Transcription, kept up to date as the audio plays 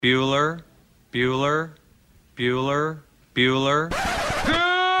Bueller, Bueller, Bueller, Bueller.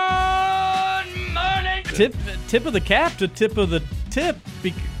 Good morning. Tip of the cap to tip of the tip.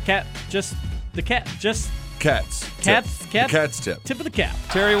 Cats. The cat's tip. Tip of the cap.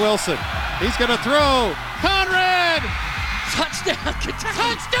 Terry Wilson. He's going to throw. Conrad. Touchdown, Kentucky.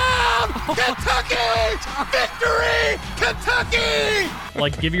 Touchdown. Kentucky. Victory. Kentucky.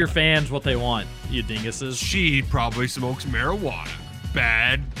 Like, give your fans what they want, you dinguses. She probably smokes marijuana.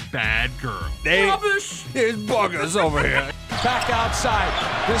 Bad girl. Rubbish. There's buggers over here. Back outside.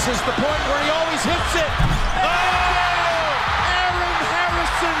 This is the point where he always hits it. Oh! Aaron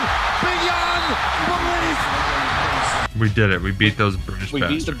Harrison beyond belief. We did it. We beat those British We beat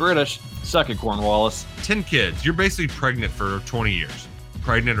bastards. the British. Suck it, Cornwallis. 10 kids. You're basically pregnant for 20 years.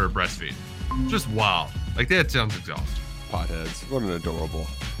 Pregnant or breastfeed. Just wild. Like, that sounds exhausting. Potheads. What an adorable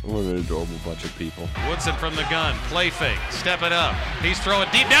bunch of people. Woodson from the gun, play fake, step it up. He's throwing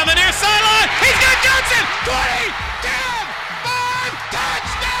deep down the near sideline. He's got Johnson. 20, 10, 5,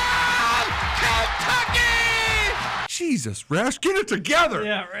 touchdown, Kentucky! Jesus, Rash, get it together.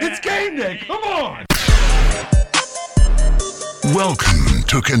 Yeah, It's game day. Come on. Welcome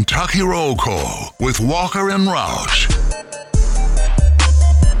to Kentucky Roll Call with Walker and Roush.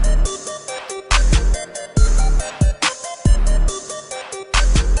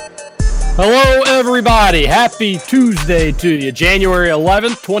 Hello, everybody. Happy Tuesday to you. January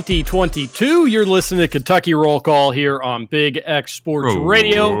 11th, 2022. You're listening to Kentucky Roll Call here on Big X Sports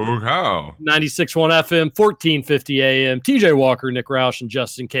Radio. How? 96.1 FM, 1450 AM. TJ Walker, Nick Roush, and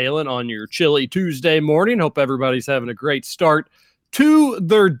Justin Kalen on your chilly Tuesday morning. Hope everybody's having a great start to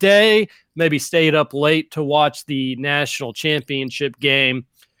their day. Maybe stayed up late to watch the national championship game.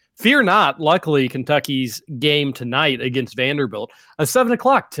 Fear not, luckily, Kentucky's game tonight against Vanderbilt, a 7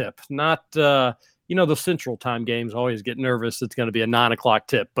 o'clock tip. Not, the Central Time games always get nervous. It's going to be a 9 o'clock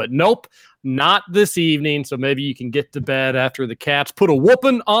tip. But nope, not this evening. So maybe you can get to bed after the Cats put a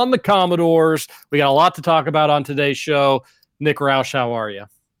whooping on the Commodores. We got a lot to talk about on today's show. Nick Roush, how are you?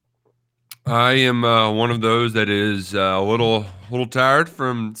 I am one of those that is a little tired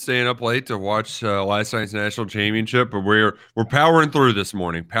from staying up late to watch last night's national championship, but we're powering through this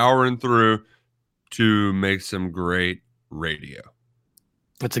morning, powering through to make some great radio.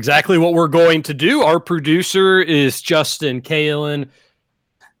 That's exactly what we're going to do. Our producer is Justin Kalen,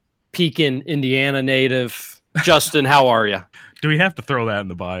 Pekin, Indiana native. Justin, how are you? Do we have to throw that in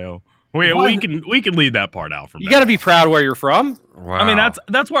the bio? We can leave that part out from You got to be proud where you're from. Wow. I mean,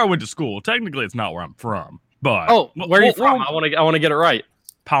 that's where I went to school. Technically, it's not where I'm from, but Where are you from? I want to get it right.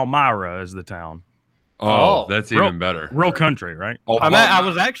 Palmyra is the town. Oh, Oh, that's real- even better. Real country, right? I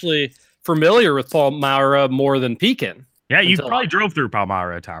was actually familiar with Palmyra more than Pekin. Yeah, you Until- probably drove through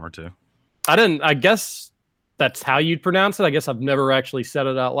Palmyra a time or two. I didn't. I guess that's how you'd pronounce it. I guess I've never actually said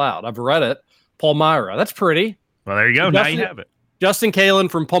it out loud. I've read it. Palmyra. That's pretty. Well, there you go. Now you have it. Justin Kalen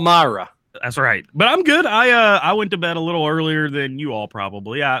from Palmyra. That's right. But I'm good. I went to bed a little earlier than you all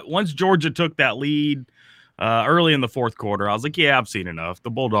probably. Once Georgia took that lead early in the fourth quarter, I was like, yeah, I've seen enough.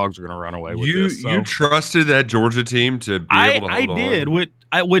 The Bulldogs are going to run away with this. So. You trusted that Georgia team to be able to hold on. I did,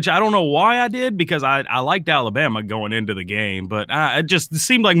 which I don't know why I did, because I liked Alabama going into the game, but it just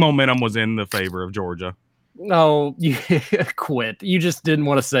seemed like momentum was in the favor of Georgia. No, you quit. You just didn't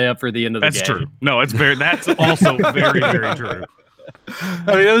want to stay up for the end of the game. That's true. No, that's also very, very true.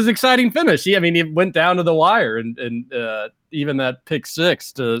 I mean, it was an exciting finish. I mean, it went down to the wire, and even that pick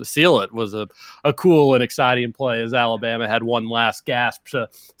six to seal it was a cool and exciting play as Alabama had one last gasp to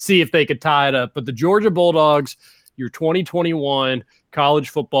see if they could tie it up. But the Georgia Bulldogs, your 2021 college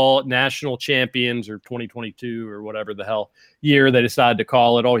football national champions, or 2022 or whatever the hell year they decide to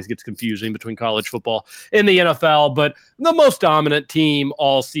call it. Always gets confusing between college football and the NFL, but the most dominant team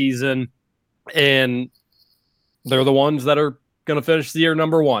all season, and they're the ones that are going to finish the year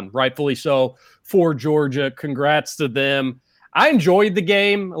number one, rightfully so, for Georgia. Congrats to them. I enjoyed the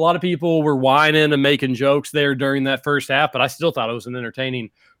game. A lot of people were whining and making jokes there during that first half, but I still thought it was an entertaining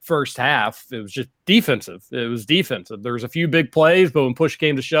first half. It was just defensive. There was a few big plays, but when push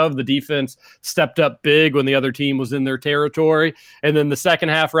came to shove, the defense stepped up big when the other team was in their territory. And then the second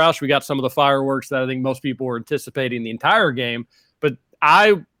half, Roush, we got some of the fireworks that I think most people were anticipating the entire game. But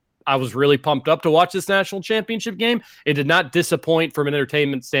I was really pumped up to watch this national championship game. It did not disappoint from an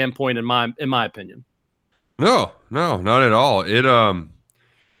entertainment standpoint, in my opinion. No, not at all.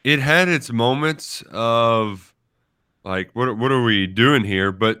 It had its moments of like, what are we doing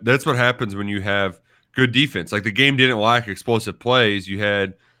here? But that's what happens when you have good defense. Like, the game didn't lack explosive plays. You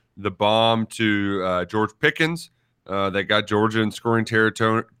had the bomb to George Pickens that got Georgia in scoring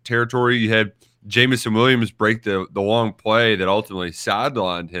territory. You had Jamison Williams break the long play that ultimately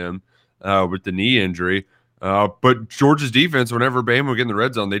sidelined him with the knee injury. But Georgia's defense, whenever Bama would get in the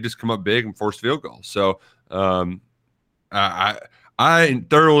red zone, they just come up big and force field goals. So I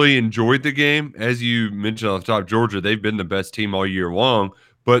thoroughly enjoyed the game. As you mentioned off the top, Georgia, they've been the best team all year long.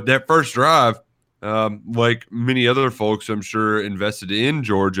 But that first drive, like many other folks, I'm sure, invested in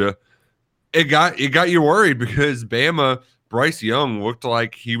Georgia, it got you worried because Bama, Bryce Young looked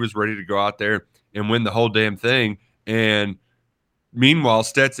like he was ready to go out there and win the whole damn thing. And meanwhile,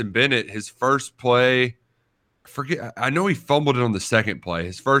 Stetson Bennett, his first play, I know he fumbled it on the second play.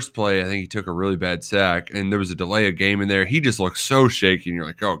 His first play, I think he took a really bad sack, and there was a delay of game in there. He just looked so shaky, and you're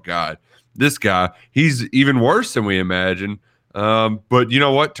like, oh, God, this guy, he's even worse than we imagined. But you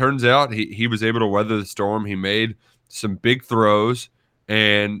know what? Turns out he was able to weather the storm. He made some big throws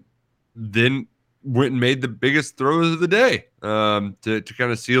and then went and made the biggest throws of the day to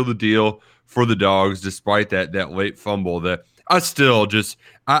kind of seal the deal for the Dogs, despite that late fumble. That I still just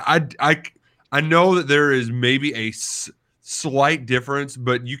I know that there is maybe a slight difference,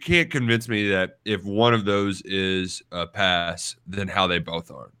 but you can't convince me that if one of those is a pass, then how they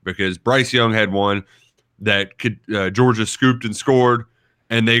both are. Because Bryce Young had one that Georgia scooped and scored,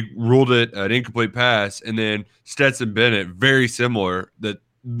 and they ruled it an incomplete pass. And then Stetson Bennett, very similar,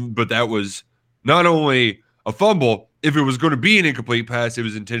 but that was not only a fumble. If it was going to be an incomplete pass, it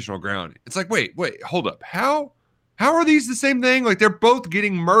was intentional grounding. It's like, wait, hold up. How are these the same thing? Like, they're both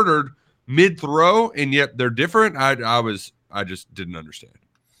getting murdered mid-throw, and yet they're different. I just didn't understand.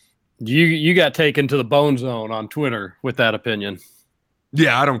 You got taken to the bone zone on Twitter with that opinion.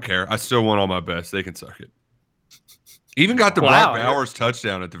 Yeah, I don't care. I still want all my best. They can suck it. Even got the Brock Bowers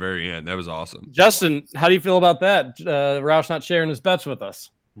touchdown at the very end. That was awesome. Justin, how do you feel about that? Roush not sharing his bets with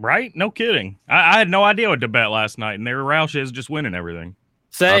us. Right? No kidding. I had no idea what to bet last night, and Roush is just winning everything.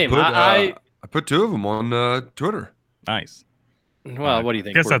 Same. I put two of them on Twitter. Nice. Well, what do you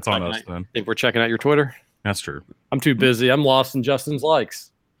think? Guess that's on us then. Think we're checking out your Twitter? That's true. I'm too busy. I'm lost in Justin's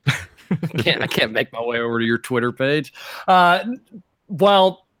likes. I can't make my way over to your Twitter page.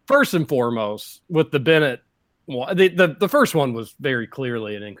 Well, first and foremost, with the Bennett, the first one was very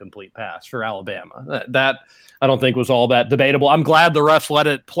clearly an incomplete pass for Alabama. That I don't think was all that debatable. I'm glad the refs let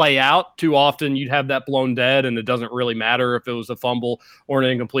it play out. Too often you'd have that blown dead, and it doesn't really matter if it was a fumble or an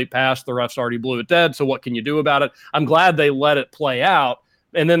incomplete pass. The refs already blew it dead, so what can you do about it? I'm glad they let it play out,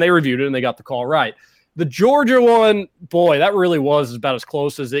 and then they reviewed it, and they got the call right. The Georgia one, boy, that really was about as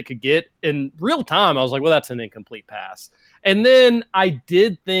close as it could get. In real time, I was like, well, that's an incomplete pass. And then I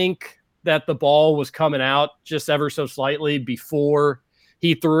did think that the ball was coming out just ever so slightly before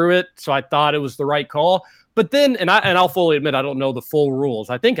he threw it, so I thought it was the right call. But then, and I'll fully admit, I don't know the full rules.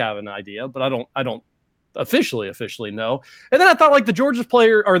 I think I have an idea, but I don't officially know. And then I thought, like, the Georgia's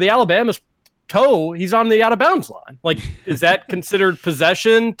player or the Alabama's toe, he's on the out of bounds line. Like, is that considered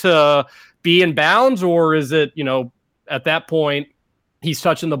possession to be in bounds, or is it, at that point he's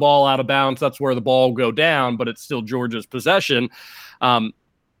touching the ball out of bounds? That's where the ball will go down, but it's still Georgia's possession.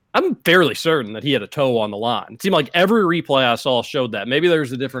 I'm fairly certain that he had a toe on the line. It seemed like every replay I saw showed that. Maybe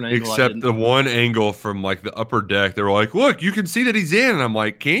there's a different angle. Except the one angle from like the upper deck. They were like, look, you can see that he's in. And I'm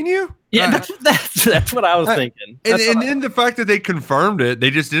like, can you? Yeah, that's what I was thinking. And then the fact that they confirmed it, they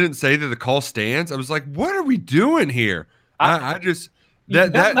just didn't say that the call stands. I was like, what are we doing here? That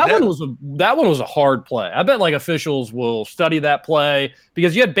one was a hard play. I bet like officials will study that play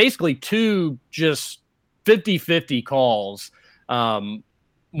because you had basically two just 50-50 calls.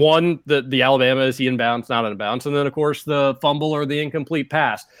 One, the Alabama, is he in bounds, not in bounds, and then of course the fumble or the incomplete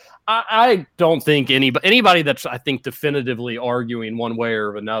pass. I don't think anybody that's, I think, definitively arguing one way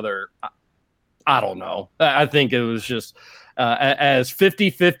or another, I don't know. I think it was just as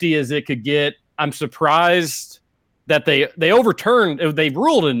 50-50 as it could get. I'm surprised that they overturned. They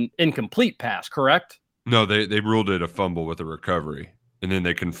ruled an incomplete pass, correct? No, they ruled it a fumble with a recovery, and then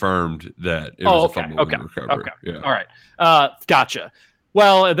they confirmed that it was a fumble with a recovery. Okay. Yeah. All right. Gotcha.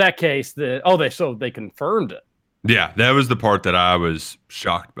 Well, in that case, they confirmed it. Yeah, that was the part that I was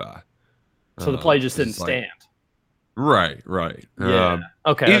shocked by. So the play just didn't stand. Right. Yeah.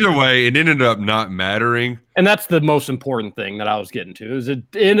 Okay. Either way, it ended up not mattering. And that's the most important thing that I was getting to, is it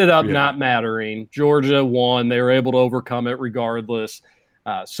ended up not mattering. Georgia won. They were able to overcome it regardless.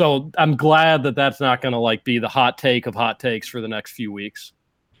 So I'm glad that that's not going to be the hot take of hot takes for the next few weeks.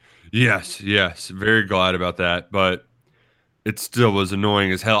 Yes. Very glad about that. But it still was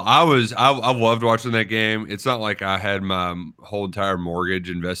annoying as hell. I loved watching that game. It's not like I had my whole entire mortgage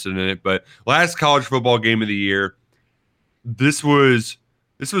invested in it, but last college football game of the year, this was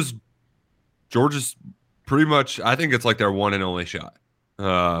Georgia's pretty much, I think it's like their one and only shot.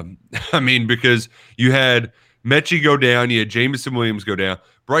 I mean, because you had Mechie go down, you had Jameson Williams go down,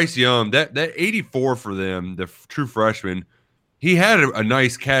 Bryce Young, that 84 for them, the true freshman, he had a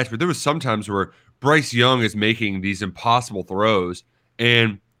nice catch, but there was sometimes where Bryce Young is making these impossible throws,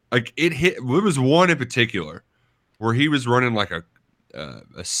 and like there was one in particular where he was running like a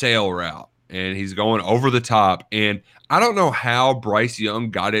sail route, and he's going over the top, and I don't know how Bryce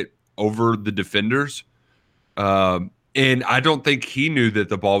Young got it over the defenders, and I don't think he knew that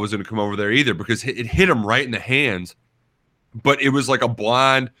the ball was going to come over there either, because it hit him right in the hands, but it was like a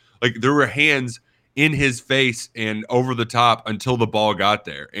blind, like there were hands in his face and over the top until the ball got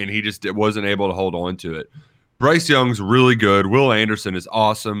there, and he just wasn't able to hold on to it. Bryce Young's really good. Will Anderson is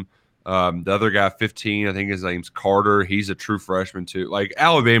awesome. The other guy, 15, I think his name's Carter. He's a true freshman too. Like,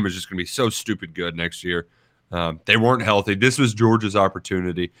 Alabama's just going to be so stupid good next year. They weren't healthy. This was Georgia's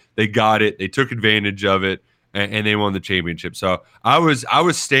opportunity. They got it. They took advantage of it, and they won the championship. So I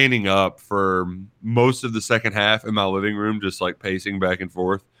was standing up for most of the second half in my living room, just like pacing back and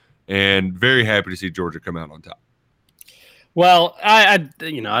forth, and very happy to see Georgia come out on top. Well, I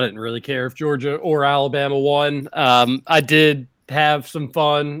didn't really care if Georgia or Alabama won. I did have some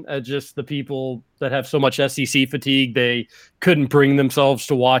fun at just the people that have so much SEC fatigue. They couldn't bring themselves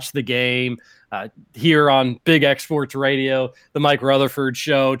to watch the game. Here on Big X Sports Radio, the Mike Rutherford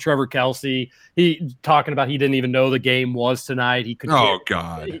show, Trevor Kelsey, he talking about he didn't even know the game was tonight. He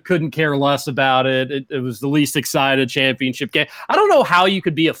couldn't care less about it. It was the least excited championship game. I don't know how you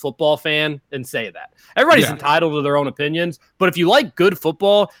could be a football fan and say that. Everybody's entitled to their own opinions, but if you like good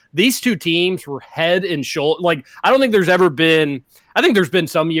football, these two teams were head and shoulder. Like, I don't think there's ever been. I think there's been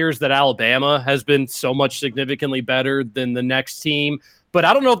some years that Alabama has been so much significantly better than the next team. But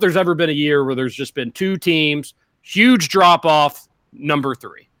I don't know if there's ever been a year where there's just been two teams, huge drop-off, number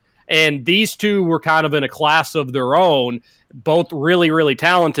 3. And these two were kind of in a class of their own, both really, really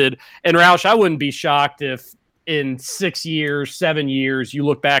talented. And Roush, I wouldn't be shocked if in 6 years, 7 years, you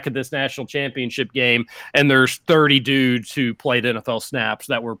look back at this national championship game and there's 30 dudes who played NFL snaps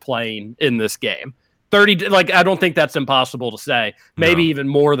that were playing in this game. 30, like, I don't think that's impossible to say. Maybe even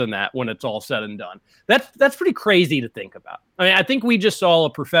more than that when it's all said and done. That's pretty crazy to think about. I mean, I think we just saw a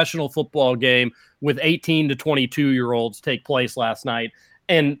professional football game with 18 to 22-year-olds take place last night,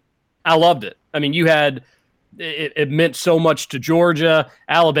 and I loved it. I mean, it meant so much to Georgia.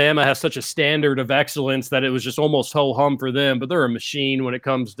 Alabama has such a standard of excellence that it was just almost ho-hum for them, but they're a machine when it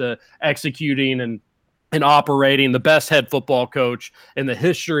comes to executing and operating. The best head football coach in the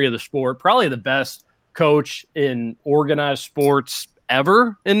history of the sport, probably the best coach in organized sports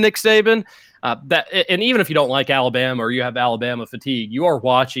ever in Nick Saban. And even if you don't like Alabama or you have Alabama fatigue, you are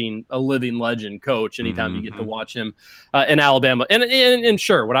watching a living legend coach anytime you get to watch him in Alabama. And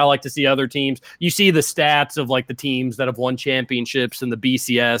sure, would I like to see other teams? You see the stats of like the teams that have won championships in the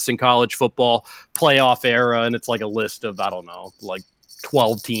BCS and college football playoff era, and it's like a list of, I don't know, like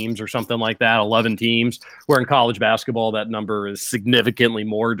 12 teams or something like that, 11 teams, where in college basketball that number is significantly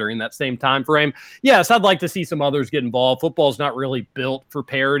more during that same time frame. Yes, I'd like to see some others get involved. Football's not really built for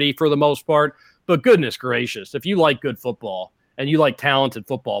parity for the most part, but goodness gracious, if you like good football and you like talented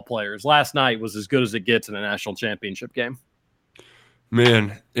football players, last night was as good as it gets in a national championship game.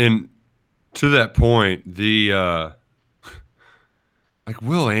 Man, and to that point, the like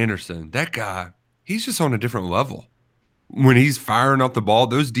Will Anderson, that guy, he's just on a different level. When he's firing up the ball,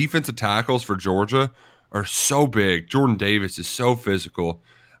 those defensive tackles for Georgia are so big. Jordan Davis is so physical.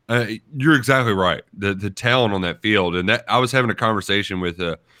 You're exactly right. The talent on that field. And that I was having a conversation with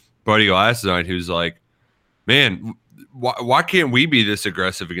a buddy last night who's like, man, why can't we be this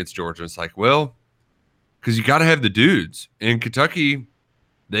aggressive against Georgia? It's like, well, because you got to have the dudes. In Kentucky,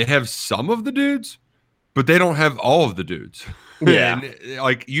 they have some of the dudes, but they don't have all of the dudes. Yeah. And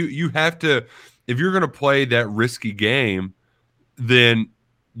like you have to – if you're going to play that risky game, then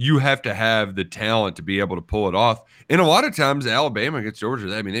you have to have the talent to be able to pull it off. And a lot of times Alabama against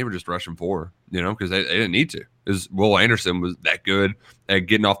Georgia, I mean, they were just rushing for, because they didn't need to. Because Will Anderson was that good at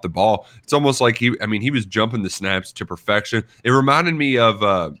getting off the ball. It's almost like he was jumping the snaps to perfection. It reminded me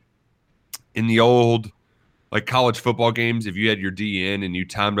of in the old like college football games, if you had your DN and you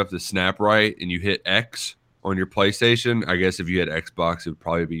timed up the snap right and you hit X on your PlayStation, I guess if you had Xbox, it would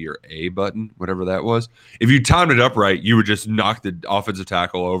probably be your A button, whatever that was. If you timed it up right, you would just knock the offensive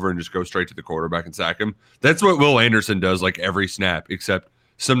tackle over and just go straight to the quarterback and sack him. That's what Will Anderson does like every snap, except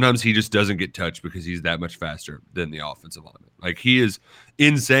sometimes he just doesn't get touched because he's that much faster than the offensive lineman. Like, he is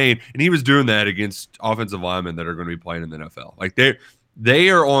insane, and he was doing that against offensive linemen that are going to be playing in the NFL. Like, they're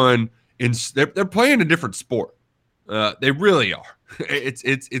playing a different sport. They really are.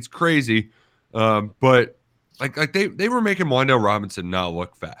 It's crazy, but like they were making Wan'Dale Robinson not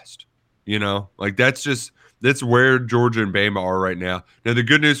look fast. You know, like that's where Georgia and Bama are right now. Now the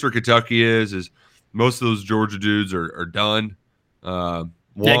good news for Kentucky is most of those Georgia dudes are done.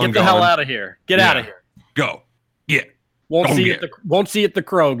 Get the hell out of here. Get out of here. Go. Yeah. Won't see it at the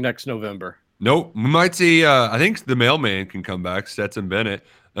Krog next November. Nope. We might see I think the mailman can come back, Stetson Bennett.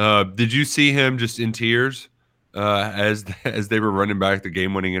 Did you see him just in tears as they were running back the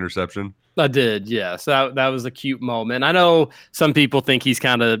game-winning interception? I did, yes. That was a cute moment. I know some people think he's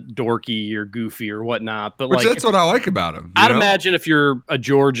kind of dorky or goofy or whatnot, but that's what I like about him. I'd imagine if you're a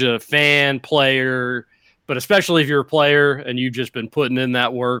Georgia fan, player, but especially if you're a player and you've just been putting in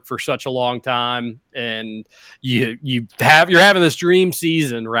that work for such a long time, and you're having this dream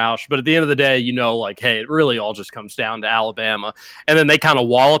season, Roush. But at the end of the day, hey, it really all just comes down to Alabama, and then they kind of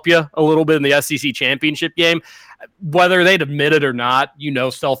wallop you a little bit in the SEC championship game. Whether they'd admit it or not,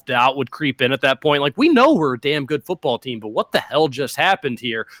 self-doubt would creep in at that point. Like, we know we're a damn good football team, but what the hell just happened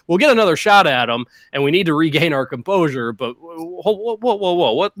here? We'll get another shot at them, and we need to regain our composure, but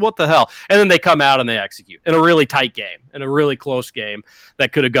whoa, what the hell? And then they come out and they execute in a really tight game, in a really close game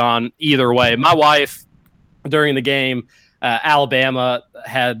that could have gone either way. My wife, during the game, Alabama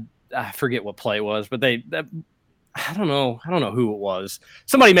had, I forget what play it was, but I don't know who it was.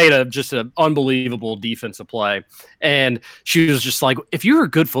 Somebody made just an unbelievable defensive play, and she was just like, if you're a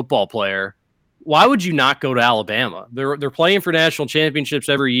good football player, why would you not go to Alabama? They're playing for national championships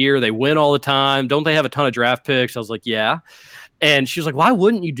every year. They win all the time. Don't they have a ton of draft picks? I was like, yeah. And she was like, why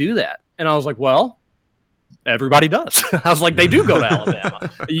wouldn't you do that? And I was like, well, everybody does. I was like, they do go to Alabama.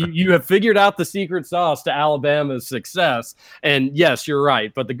 You have figured out the secret sauce to Alabama's success. And yes, you're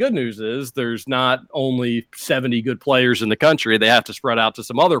right. But the good news is there's not only 70 good players in the country. They have to spread out to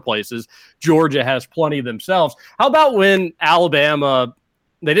some other places. Georgia has plenty themselves. How about when Alabama,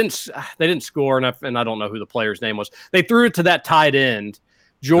 they didn't score, and I don't know who the player's name was. They threw it to that tight end.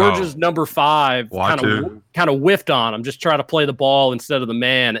 Georgia's number 5 kind of whiffed on him, just try to play the ball instead of the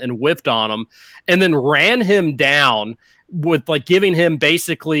man, and whiffed on him, and then ran him down with giving him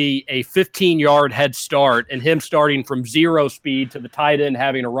basically a 15-yard head start, and him starting from 0 speed to the tight end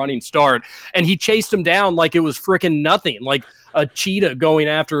having a running start. And he chased him down like it was freaking nothing, like a cheetah going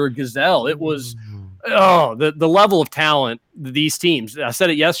after a gazelle. It was the level of talent these teams. I said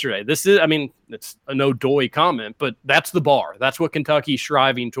it yesterday. It's a no doy comment, but that's the bar. That's what Kentucky's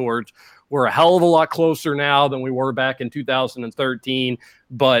striving towards. We're a hell of a lot closer now than we were back in 2013,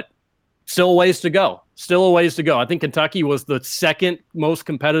 but still a ways to go. I think Kentucky was the second most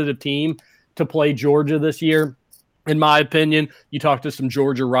competitive team to play Georgia this year. In my opinion, you talk to some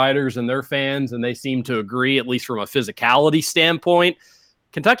Georgia writers and their fans, and they seem to agree, at least from a physicality standpoint.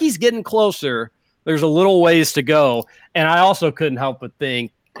 Kentucky's getting closer. There's a little ways to go. And I also couldn't help but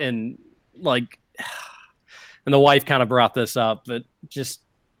think, and the wife kind of brought this up, that just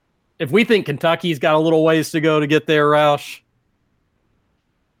if we think Kentucky's got a little ways to go to get there, Roush,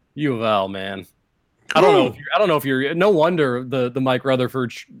 U of L, man. I don't know if you're no wonder the Mike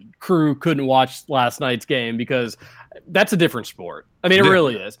Rutherford crew couldn't watch last night's game, because that's a different sport. I mean, it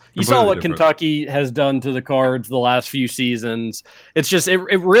really is. You saw what Kentucky has done to the Cards the last few seasons. It's just, it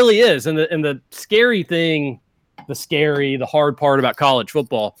really is. And the scary thing, the hard part about college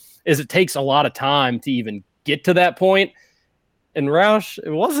football is it takes a lot of time to even get to that point. And Roush,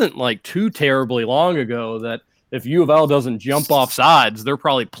 it wasn't too terribly long ago that if U of L doesn't jump off sides, they're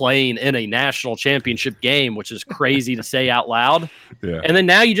probably playing in a national championship game, which is crazy to say out loud. Yeah. And then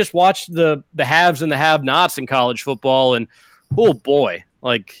now you just watch the haves and the have-nots in college football, and oh boy,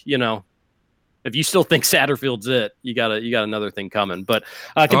 if you still think Satterfield's it, you got another thing coming. But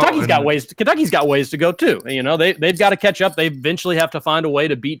Kentucky's got ways to go too. They've got to catch up. They eventually have to find a way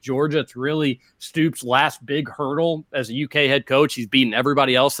to beat Georgia. It's really Stoops' last big hurdle as a UK head coach. He's beaten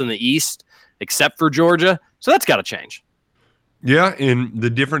everybody else in the East except for Georgia. So that's got to change. Yeah, and the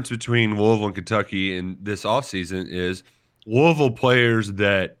difference between Louisville and Kentucky in this offseason is Louisville players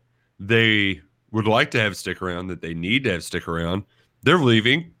that they would like to have stick around, that they need to have stick around, they're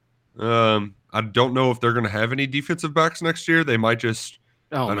leaving. I don't know if they're going to have any defensive backs next year. They might just,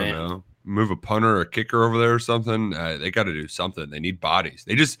 I don't know, move a punter or a kicker over there or something. They got to do something. They need bodies.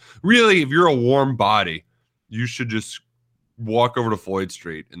 They just really, if you're a warm body, you should just walk over to Floyd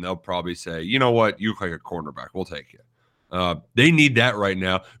Street and they'll probably say, you know what, you look like a cornerback. We'll take you. They need that right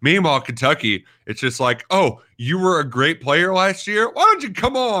now. Meanwhile, Kentucky, it's just like, oh, you were a great player last year. Why don't you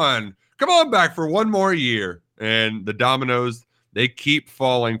come on back for one more year? And the dominoes, they keep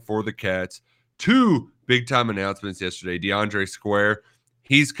falling for the Cats. 2 big-time announcements yesterday. DeAndre Square,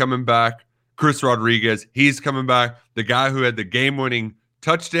 he's coming back. Chris Rodriguez, he's coming back. The guy who had the game-winning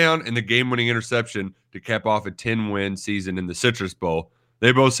touchdown and the game-winning interception to cap off a 10-win season in the Citrus Bowl.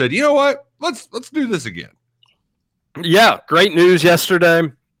 They both said, you know what? Let's do this again. Yeah, great news yesterday.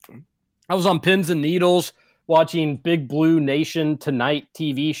 I was on Pins and Needles watching Big Blue Nation Tonight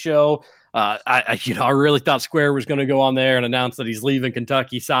TV show. I really thought Square was going to go on there and announce that he's leaving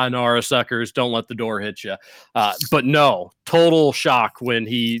Kentucky. Sayonara, suckers. Don't let the door hit you. But no, total shock when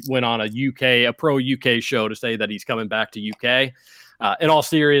he went on a pro UK show to say that he's coming back to UK. In all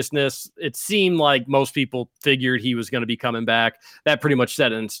seriousness, it seemed like most people figured he was going to be coming back. That pretty much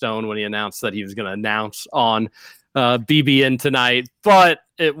set in stone when he announced that he was going to announce on BBN Tonight. But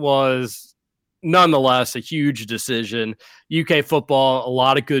it was nonetheless a huge decision. UK football, a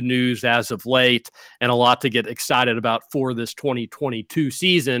lot of good news as of late, and a lot to get excited about for this 2022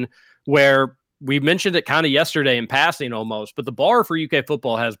 season, where we mentioned it kind of yesterday in passing almost, but the bar for UK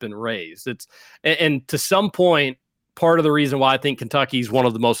football has been raised. And to some point, part of the reason why I think Kentucky is one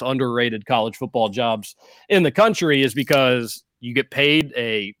of the most underrated college football jobs in the country is because you get paid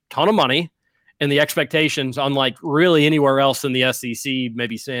a ton of money, and the expectations, unlike really anywhere else in the SEC,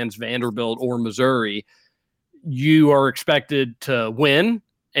 maybe sans Vanderbilt or Missouri, you are expected to win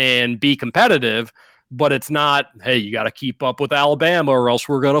and be competitive, but it's not, hey, you got to keep up with Alabama or else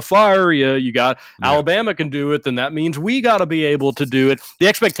we're going to fire you. Alabama can do it, then that means we got to be able to do it. The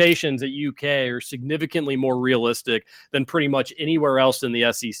expectations at UK are significantly more realistic than pretty much anywhere else in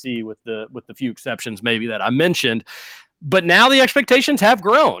the SEC, with the few exceptions maybe that I mentioned. But now the expectations have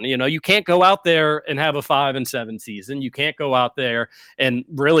grown. You can't go out there and have a 5-7 season. You can't go out there and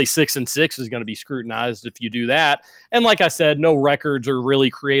really 6-6 is going to be scrutinized if you do that. And like I said, no records are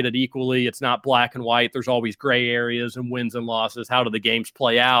really created equally. It's not black and white. There's always gray areas and wins and losses. How do the games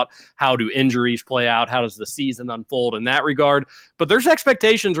play out? How do injuries play out? How does the season unfold in that regard? But there's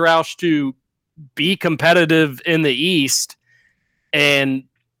expectations, Roush, to be competitive in the East and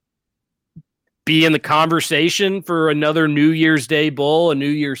be in the conversation for another New Year's Day Bowl, a New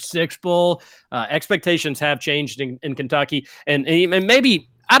Year's Six Bowl. Expectations have changed in Kentucky. And maybe,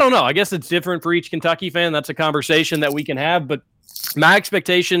 I don't know, I guess it's different for each Kentucky fan. That's a conversation that we can have. But my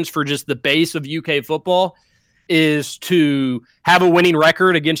expectations for just the base of UK football is to have a winning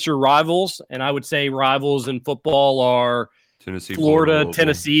record against your rivals. And I would say rivals in football are Tennessee, Florida,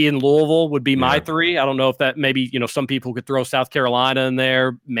 Tennessee, and Louisville would be my three. I don't know if that maybe, some people could throw South Carolina in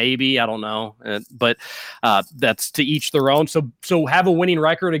there. Maybe, I don't know. But that's to each their own. So have a winning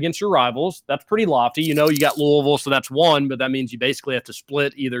record against your rivals. That's pretty lofty. You got Louisville, so that's one, but that means you basically have to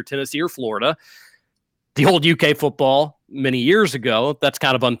split either Tennessee or Florida. The old UK football many years ago, that's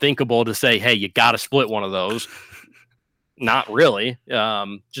kind of unthinkable to say, hey, you got to split one of those. Not really.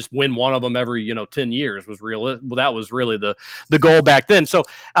 Just win one of them every 10 years was real. Well, that was really the goal back then. So,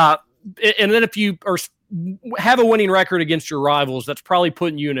 and then if you have a winning record against your rivals, that's probably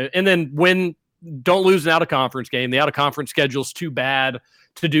putting you in and then don't lose an out of conference game. The out of conference schedule is too bad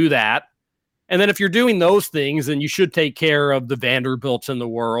to do that. And then if you're doing those things, then you should take care of the Vanderbilts in the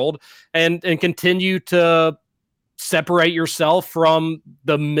world and continue to separate yourself from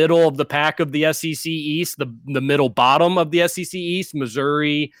the middle of the pack of the SEC East, the middle bottom of the SEC East,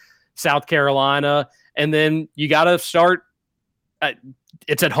 Missouri, South Carolina. And then you got to start.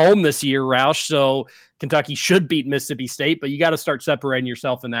 It's at home this year, Roush. So Kentucky should beat Mississippi State, but you got to start separating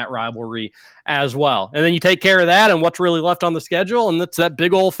yourself in that rivalry as well. And then you take care of that and what's really left on the schedule. And that's that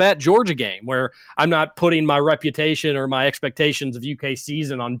big old fat Georgia game where I'm not putting my reputation or my expectations of UK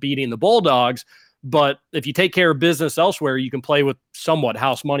season on beating the Bulldogs. But if you take care of business elsewhere, you can play with somewhat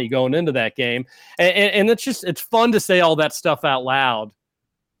house money going into that game. And it's fun to say all that stuff out loud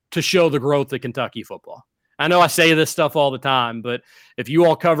to show the growth of Kentucky football. I know I say this stuff all the time, but if you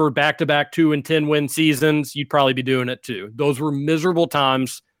all covered back-to-back 2-10 win seasons, you'd probably be doing it too. Those were miserable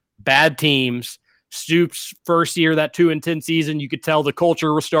times, bad teams. Stoops' first year, that 2-10 season, you could tell the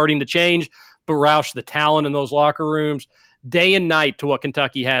culture was starting to change. But Roush, the talent in those locker rooms, day and night to what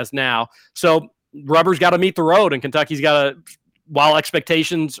Kentucky has now. So rubber's got to meet the road, and Kentucky's got to, while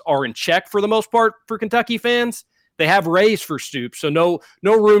expectations are in check for the most part for Kentucky fans, they have raised for Stoops. So no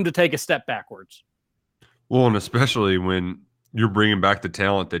room to take a step backwards. Well, and especially when you're bringing back the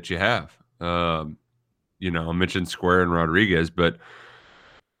talent that you have. I mentioned Square and Rodriguez, but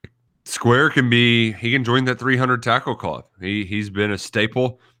Square he can join that 300 tackle club. He's been a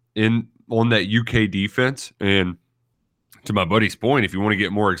staple on that UK defense. And to my buddy's point, if you want to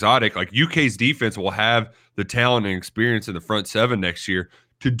get more exotic, like UK's defense will have the talent and experience in the front seven next year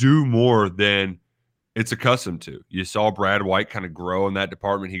to do more than it's accustomed to. You saw Brad White kind of grow in that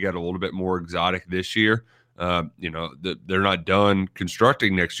department. He got a little bit more exotic this year. They're not done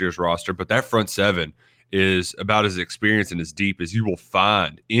constructing next year's roster, but that front seven is about as experienced and as deep as you will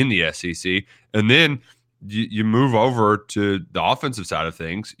find in the SEC. And then you move over to the offensive side of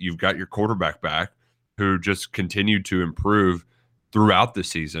things. You've got your quarterback back who just continued to improve throughout the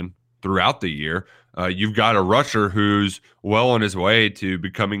season, throughout the year. You've got a rusher who's well on his way to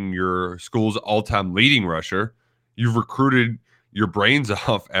becoming your school's all-time leading rusher. You've recruited your brains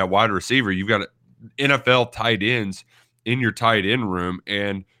off at wide receiver. You've got NFL tight ends in your tight end room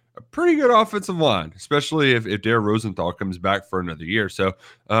and a pretty good offensive line, especially if Dare Rosenthal comes back for another year. So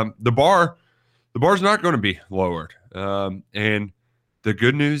the bar's not going to be lowered. And the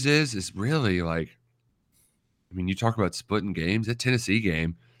good news is really like, I mean, you talk about splitting games. That Tennessee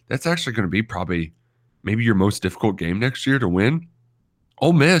game, that's actually going to be probably maybe your most difficult game next year to win.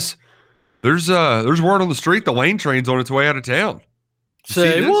 Ole Miss, there's word on the street the Lane train's on its way out of town.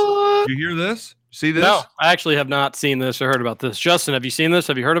 Say what? Did you hear this? See this? No, I actually have not seen this or heard about this. Justin, have you seen this?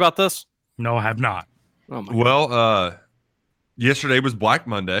 Have you heard about this? No, I have not. Oh my well, yesterday was Black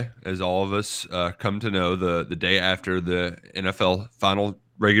Monday, as all of us come to know, the day after the NFL final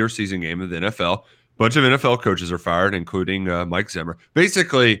regular season game of the NFL. Bunch of NFL coaches are fired, including Mike Zimmer.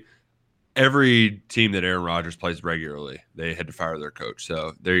 Basically, every team that Aaron Rodgers plays regularly, they had to fire their coach.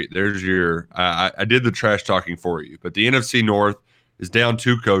 So there's your I did the trash talking for you. But the NFC North is down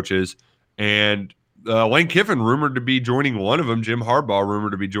 2 coaches, and Lane Kiffin rumored to be joining one of them. Jim Harbaugh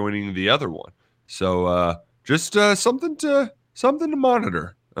rumored to be joining the other one. So just something to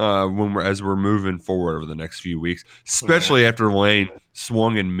monitor as we're moving forward over the next few weeks, especially after Lane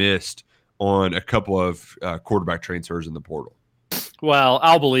swung and missed on a couple of quarterback transfers in the portal. Well,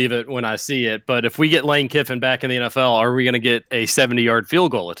 I'll believe it when I see it. But if we get Lane Kiffin back in the NFL, are we going to get a 70-yard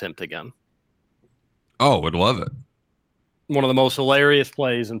field goal attempt again? Oh, would love it. One of the most hilarious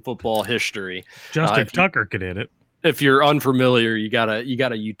plays in football history. Justin Tucker could hit it. If you're unfamiliar, you gotta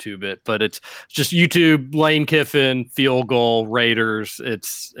YouTube it. But it's just YouTube Lane Kiffin field goal Raiders. It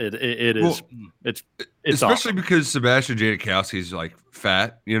is Well, it's especially awesome. because Sebastian Janikowski's like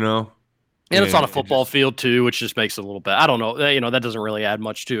fat, you know. And it's on a football field too, which just makes it a little bit. I don't know. That doesn't really add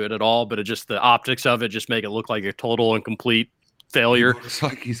much to it at all. But it just the optics of it just make it look like a total and complete failure. It looks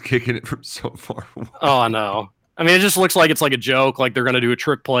like he's kicking it from so far away. Oh, I know. I mean, it just looks like it's like a joke, like they're going to do a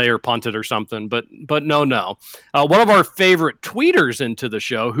trick play or punt it or something. But no. One of our favorite tweeters into the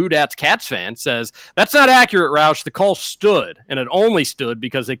show, Who Dat's Cats fan, says, that's not accurate, Roush. The call stood, and it only stood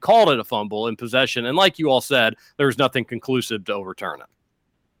because they called it a fumble in possession. And like you all said, there was nothing conclusive to overturn it.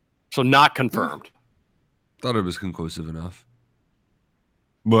 So not confirmed. Thought it was conclusive enough.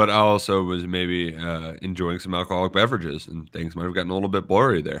 But I also was maybe enjoying some alcoholic beverages, and things might have gotten a little bit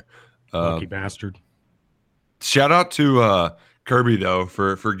blurry there. Lucky bastard. Shout out to Kirby, though,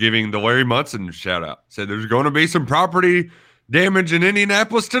 for giving the Larry Munson shout out. Said there's going to be some property damage in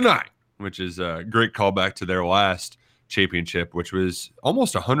Indianapolis tonight, which is a great callback to their last championship, which was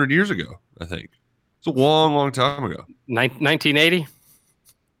almost 100 years ago, I think. It's a long, long time ago. 1980?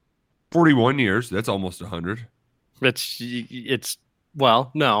 41 years. That's almost 100. It's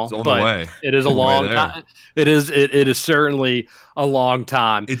well, no, It's on but the way. it is a On the way long there. time. It is certainly a long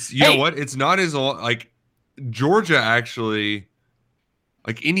time. It's you know what? It's not as long. Like Georgia actually,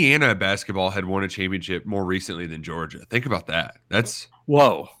 like Indiana basketball had won a championship more recently than Georgia. Think about that. That's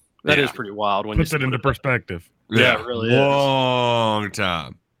whoa. That is Yeah. pretty wild when Puts you it into perspective. Yeah, it really is. long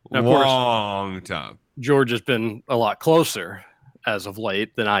time. Of course. Long time. Georgia's been a lot closer as of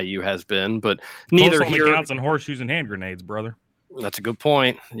late than IU has been, but neither Close only here. counts on horseshoes and hand grenades, brother. That's a good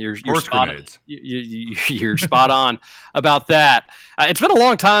point. You're Horse spot, grenades. you're spot on about that. It's been a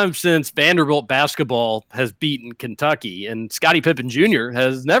long time since Vanderbilt basketball has beaten Kentucky, and Scottie Pippen Jr.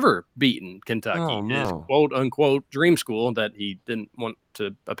 has never beaten Kentucky, Oh, his no. quote unquote dream school that he didn't want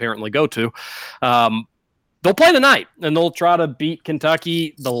to apparently go to. They'll play tonight, and they'll try to beat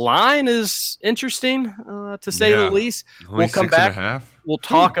Kentucky. The line is interesting, to say the Yeah. least. Only We'll come 6.5. back. We'll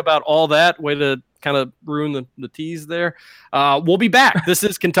talk about all that. Way to kind of ruin the tease there. We'll be back. This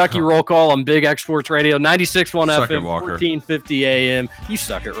is Kentucky Roll Call on Big X Sports Radio, 96.1 Suck it, FM, Walker. 1450 AM. You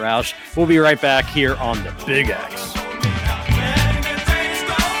suck it, Roush. We'll be right back here on the Big X.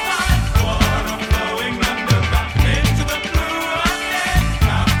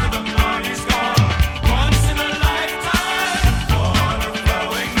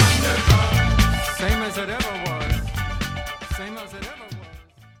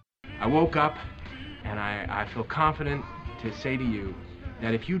 I woke up and I feel confident to say to you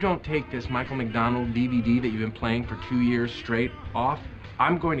that if you don't take this Michael McDonald DVD that you've been playing for 2 years straight off,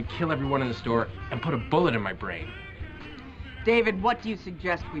 I'm going to kill everyone in the store and put a bullet in my brain. David, what do you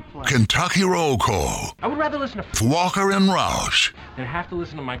suggest we play? Kentucky Roll Call I would rather listen to with Walker and Roush. than have to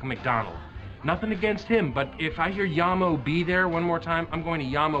listen to Michael McDonald. Nothing against him, but if I hear Yamo be there one more time, I'm going to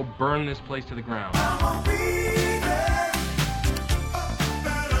Yamo burn this place to the ground.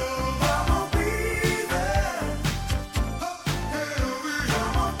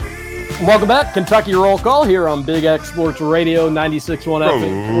 Welcome back. Kentucky Roll Call here on Big X Sports Radio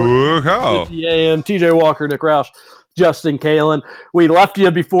 96.1 FM. 50 AM. TJ Walker, Nick Roush, Justin Kalen. We left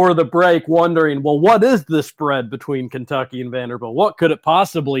you before the break wondering, well, what is the spread between Kentucky and Vanderbilt? What could it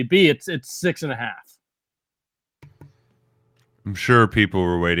possibly be? It's 6.5. I'm sure people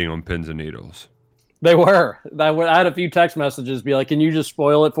were waiting on pins and needles. They were. I had a few text messages be like, can you just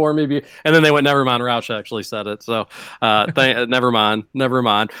spoil it for me? And then they went, never mind. Roush actually said it. So never mind.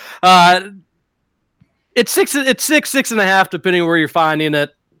 It's 6.5, depending where you're finding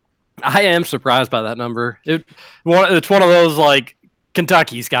it. I am surprised by that number. It's one of those, like,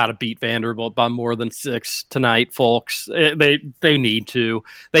 Kentucky's got to beat Vanderbilt by more than 6 tonight, folks. They need to.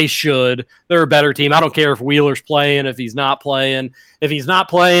 They should. They're a better team. I don't care if Wheeler's playing, if he's not playing. If he's not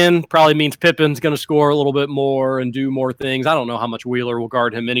playing, probably means Pippen's going to score a little bit more and do more things. I don't know how much Wheeler will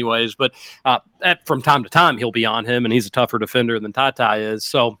guard him anyways, but from time to time, he'll be on him, and he's a tougher defender than Ty is.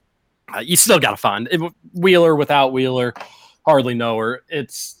 So you still got to find Wheeler without Wheeler. Hardly know her.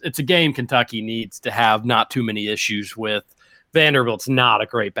 It's a game Kentucky needs to have not too many issues with. Vanderbilt's not a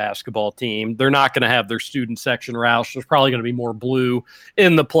great basketball team. They're not going to have their student section, Roush. There's probably going to be more blue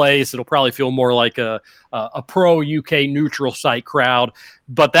in the place. It'll probably feel more like a pro UK neutral site crowd.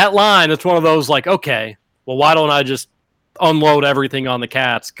 But that line, it's one of those like, okay, well, why don't I just unload everything on the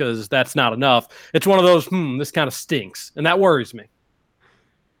Cats, because that's not enough. It's one of those, this kind of stinks, and that worries me.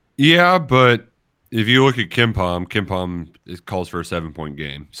 Yeah, but if you look at KenPom calls for a 7-point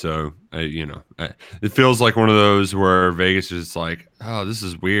game. So, it feels like one of those where Vegas is like, oh, this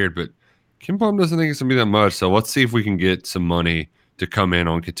is weird, but KenPom doesn't think it's going to be that much. So let's see if we can get some money to come in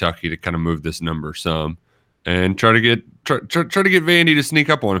on Kentucky to kind of move this number some and try to get Vandy to sneak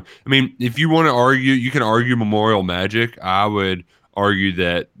up on him. I mean, if you want to argue, you can argue Memorial Magic. I would argue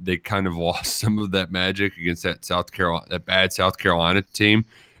that they kind of lost some of that magic against that bad South Carolina team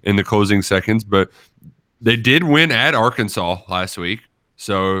in the closing seconds, but they did win at Arkansas last week.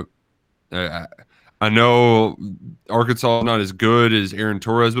 So I know Arkansas is not as good as Aaron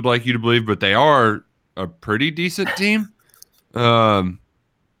Torres would like you to believe, but they are a pretty decent team. They won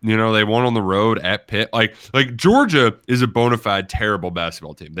on the road at Pitt. Like Georgia is a bona fide terrible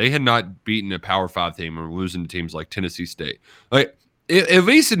basketball team. They had not beaten a Power 5 team or losing to teams like Tennessee State. Like, at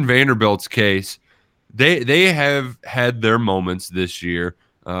least in Vanderbilt's case, they have had their moments this year.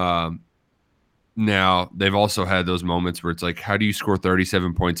 Now they've also had those moments where it's like, how do you score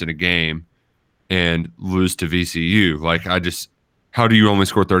 37 points in a game and lose to VCU? Like, how do you only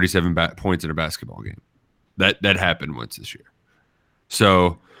score 37 points in a basketball game? That happened once this year.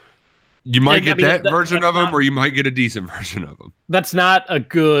 So you might get that version of them, or you might get a decent version of them. That's not a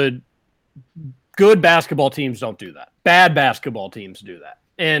good basketball teams don't do that. Bad basketball teams do that.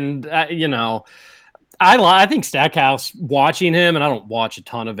 And, I think Stackhouse, watching him, and I don't watch a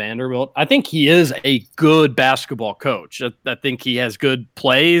ton of Vanderbilt, I think he is a good basketball coach. I think he has good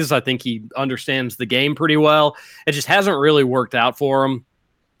plays. I think he understands the game pretty well. It just hasn't really worked out for him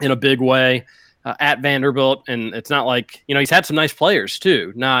in a big way at Vanderbilt. And it's not like, he's had some nice players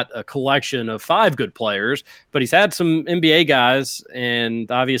too, not a collection of 5 good players, but he's had some NBA guys. And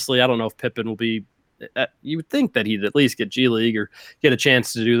obviously, I don't know if Pippen will be, you would think that he'd at least get G League or get a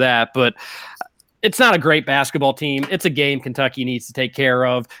chance to do that. But it's not a great basketball team. It's a game Kentucky needs to take care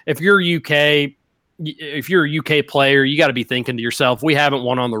of. If you're a UK player, you got to be thinking to yourself, we haven't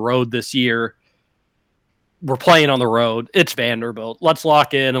won on the road this year. We're playing on the road. It's Vanderbilt. Let's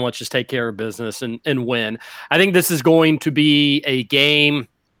lock in and let's just take care of business and win. I think this is going to be a game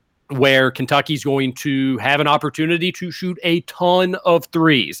where Kentucky's going to have an opportunity to shoot a ton of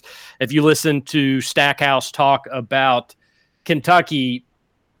threes. If you listen to Stackhouse talk about Kentucky,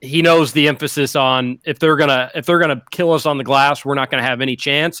 he knows the emphasis on if they're gonna kill us on the glass, we're not gonna have any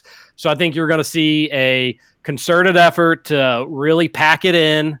chance. So I think you're gonna see a concerted effort to really pack it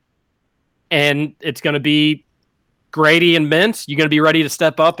in, and it's gonna be Grady and Mintz. You gonna be ready to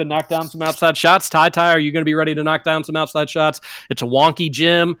step up and knock down some outside shots? Ty, are you gonna be ready to knock down some outside shots? It's a wonky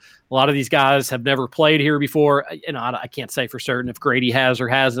gym. A lot of these guys have never played here before. I can't say for certain if Grady has or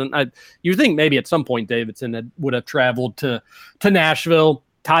hasn't. You think maybe at some point Davidson would have traveled to Nashville.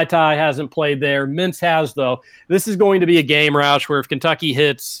 Ty hasn't played there. Mintz has, though. This is going to be a game, Roush, where if Kentucky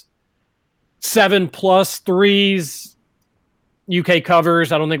hits 7+ threes, UK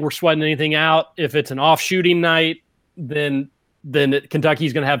covers, I don't think we're sweating anything out. If it's an off shooting night, then then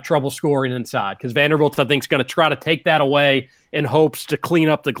Kentucky's going to have trouble scoring inside because Vanderbilt, I think, is going to try to take that away in hopes to clean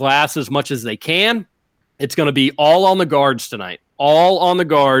up the glass as much as they can. It's going to be all on the guards tonight, all on the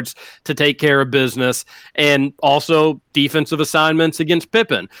guards to take care of business, and also defensive assignments against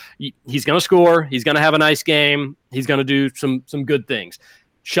Pippen. He's going to score. He's going to have a nice game. He's going to do some good things.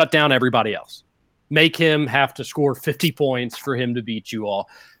 Shut down everybody else. Make him have to score 50 points for him to beat you all.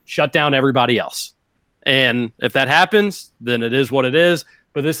 Shut down everybody else. And if that happens, then it is what it is.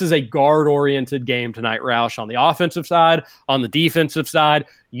 But this is a guard-oriented game tonight, Roush, on the offensive side. On the defensive side,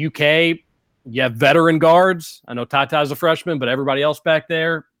 UK, you have veteran guards. I know Tata's a freshman, but everybody else back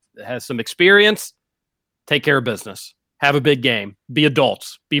there has some experience. Take care of business. Have a big game. Be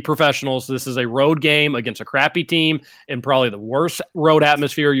adults. Be professionals. This is a road game against a crappy team in probably the worst road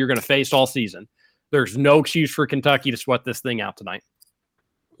atmosphere you're going to face all season. There's no excuse for Kentucky to sweat this thing out tonight.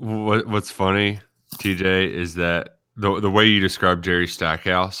 What's funny, TJ, is that the way you describe Jerry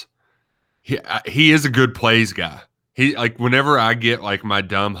Stackhouse, he is a good plays guy. He, like, whenever I get like my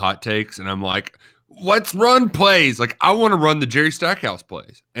dumb hot takes and I'm like, let's run plays, like I want to run the Jerry Stackhouse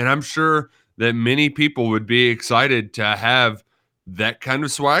plays. And I'm sure that many people would be excited to have that kind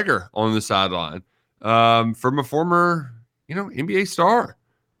of swagger on the sideline from a former, NBA star.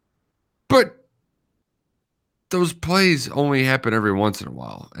 But those plays only happen every once in a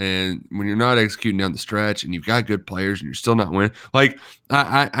while. And when you're not executing down the stretch and you've got good players and you're still not winning, like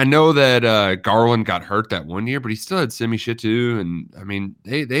I know that Garland got hurt that one year, but he still had Semi Shittu. And I mean,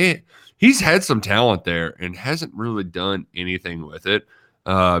 he's had some talent there and hasn't really done anything with it.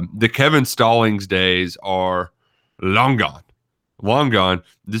 The Kevin Stallings days are long gone. Long gone.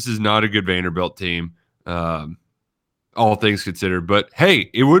 This is not a good Vanderbilt team, all things considered. But hey,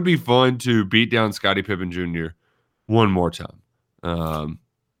 it would be fun to beat down Scottie Pippen Jr. one more time,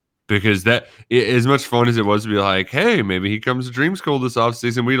 because that, as much fun as it was to be like, hey, maybe he comes to Dream School this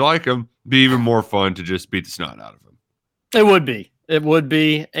offseason, we like him, be even more fun to just beat the snot out of him. It would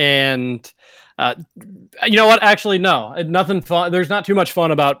be. And you know what? Actually, no, nothing fun. There's not too much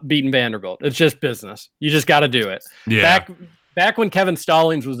fun about beating Vanderbilt. It's just business. You just got to do it. Yeah. Back when Kevin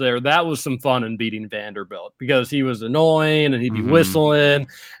Stallings was there, that was some fun in beating Vanderbilt because he was annoying and he'd be whistling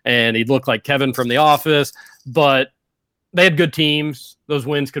and he'd look like Kevin from The Office. But they had good teams. Those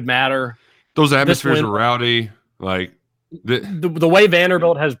wins could matter. Those atmospheres are rowdy. Like the way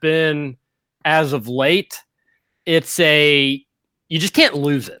Vanderbilt has been as of late, you just can't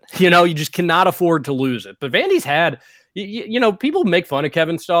lose it. You just cannot afford to lose it. But Vandy's had, people make fun of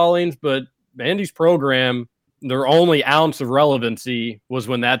Kevin Stallings, but Vandy's program, their only ounce of relevancy was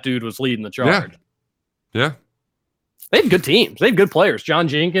when that dude was leading the charge. Yeah. They have good teams. They have good players. John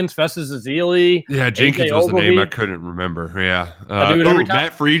Jenkins, Festus Ezeli. Yeah, Jenkins was the name I couldn't remember. Yeah.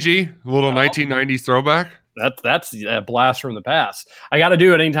 Matt Freege, a little 1990s throwback. That's a blast from the past. I got to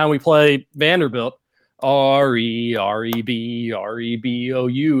do it anytime we play Vanderbilt.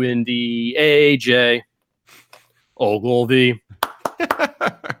 REREBOUNDAJ. Ogilvy.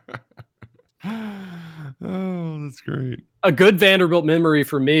 Oh, that's great. A good Vanderbilt memory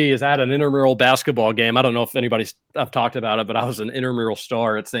for me is at an intramural basketball game. I don't know if I've talked about it, but I was an intramural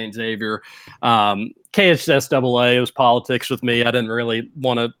star at St. Xavier. KHSAA, it was politics with me. I didn't really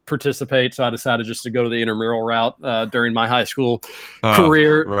want to participate, so I decided just to go to the intramural route during my high school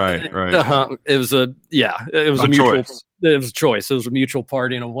career. Right. It was a mutual choice. It was a choice. It was a mutual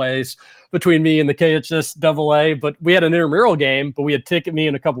parting of ways between me and the KHSAA. But we had an intramural game, but we had me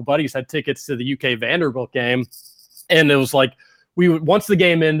and a couple buddies had tickets to the UK Vanderbilt game. And it was like, once the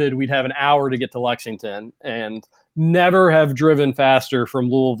game ended, we'd have an hour to get to Lexington, and never have driven faster from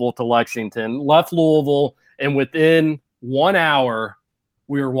Louisville to Lexington. Left Louisville, and within 1 hour,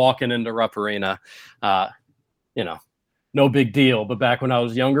 we were walking into Rupp Arena. No big deal. But back when I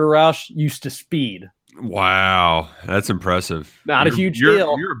was younger, Roush, used to speed. Wow, that's impressive. Not a huge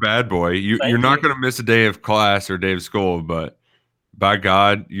deal. You're a bad boy. You're not going to miss a day of class or day of school, but by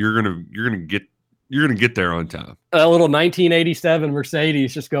God, you're gonna get there on time. A little 1987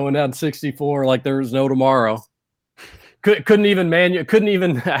 Mercedes just going down 64 like there was no tomorrow. Couldn't even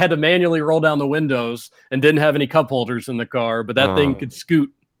I had to manually roll down the windows and didn't have any cup holders in the car, but that thing could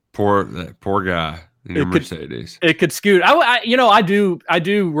scoot. That poor guy in your Mercedes. It could scoot. I do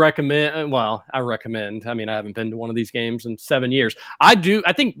recommend. Well, I recommend. I mean, I haven't been to one of these games in 7 years. I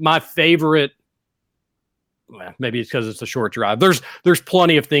think my favorite. Well, maybe it's because it's a short drive. There's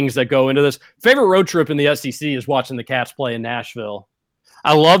plenty of things that go into this. Favorite road trip in the SEC is watching the Cats play in Nashville.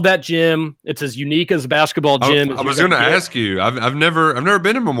 I love that gym. It's as unique as a basketball gym. I was going to ask you. I've never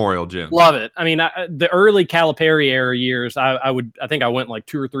been in Memorial Gym. Love it. I mean, the early Calipari era years, I think I went like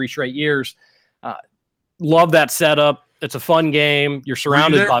 2 or 3 straight years. Love that setup. It's a fun game. You're Were you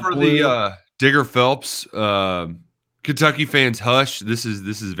surrounded there by for blue. the Digger Phelps Kentucky fans hush. This is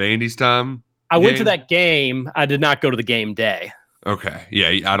Vandy's time. I went to that game. I did not go to the game day. Okay.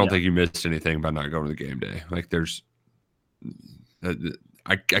 Yeah, I don't think you missed anything by not going to the game day. Like there's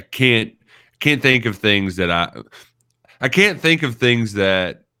I can't think of things that I can't think of things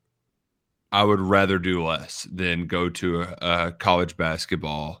that I would rather do less than go to a college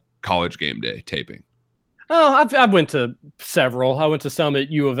basketball college game day taping. Oh, I went to several. I went to some at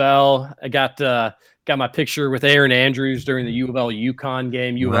U of L. I got my picture with Aaron Andrews during the U of L UConn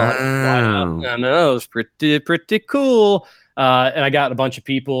game. U of L, I know, it was pretty cool. And I got a bunch of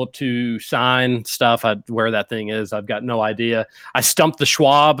people to sign stuff. Where that thing is, I've got no idea. I stumped the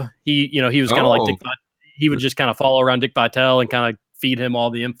Schwab. He was kind of like Dick. He would just kind of follow around Dick Vitale and kind of feed him all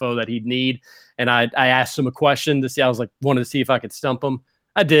the info that he'd need. And I asked him a question to see. I was like, wanted to see if I could stump him.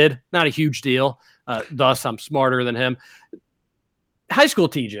 I did. Not a huge deal. Thus, I'm smarter than him. High school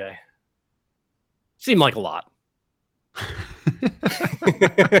TJ seemed like a lot.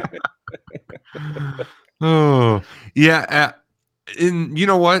 Oh, yeah. And you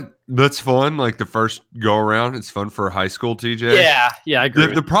know what? That's fun. Like the first go around, it's fun for high school TJ. Yeah, I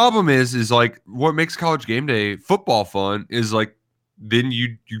agree. The problem is like what makes college game day football fun is like then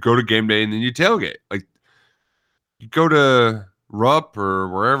you go to game day and then you tailgate. Like you go to Rupp or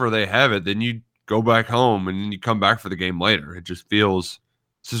wherever they have it, then you go back home and then you come back for the game later. It just feels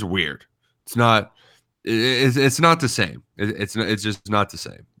it's just weird. It's not the same. It's just not the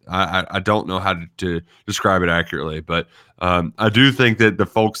same. I don't know how to describe it accurately, but I do think that the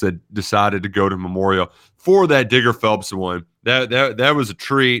folks that decided to go to Memorial for that Digger Phelps one, that was a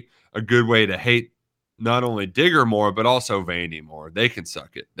treat, a good way to hate not only Digger more, but also Vandy more. They can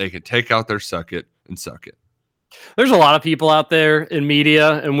suck it. They can take out their suck it and suck it. There's a lot of people out there in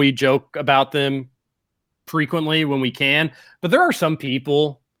media, and we joke about them frequently when we can, but there are some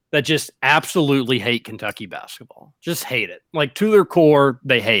people that just absolutely hate Kentucky basketball. Just hate it. Like to their core,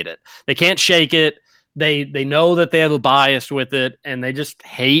 they hate it. They can't shake it. They know that they have a bias with it, and they just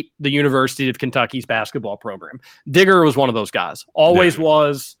hate the University of Kentucky's basketball program. Digger was one of those guys. Always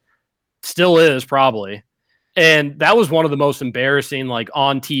was, still is probably. And that was one of the most embarrassing, like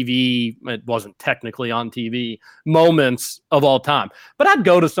on TV, it wasn't technically on TV, moments of all time. But I'd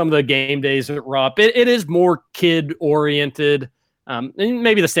go to some of the game days at Rupp. It is more kid-oriented. And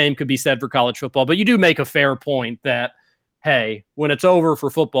maybe the same could be said for college football, but you do make a fair point that, hey, when it's over for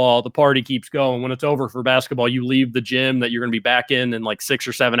football, the party keeps going. When it's over for basketball, you leave the gym that you're going to be back in like 6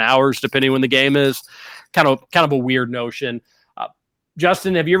 or 7 hours, depending when the game is. Kind of a weird notion.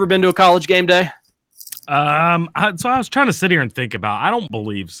 Justin, have you ever been to a college game day? So I was trying to sit here and think about. I don't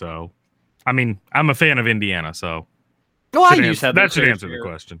believe so. I mean, I'm a fan of Indiana, so. Well, that should answer the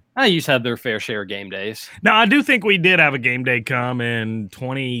question. I used to have their fair share of game days. Now, I do think we did have a game day come in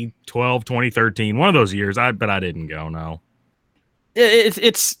 2012, 2013, one of those years. But I didn't go, no.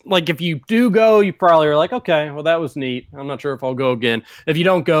 It's like if you do go, you probably are like, okay, well, that was neat. I'm not sure if I'll go again. If you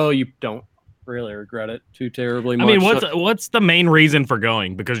don't go, you don't really regret it too terribly much. I mean, what's the main reason for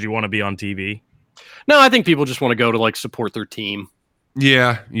going? Because you want to be on TV? No, I think people just want to go to like support their team.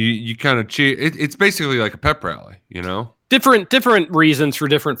 Yeah, you kind of cheat. It's basically like a pep rally, you know? Different reasons for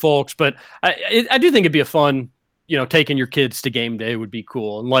different folks, but I do think it'd be a fun, taking your kids to game day would be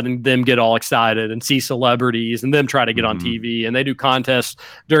cool and letting them get all excited and see celebrities and them try to get on TV. And they do contests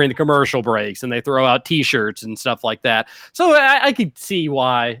during the commercial breaks and they throw out T-shirts and stuff like that. So I could see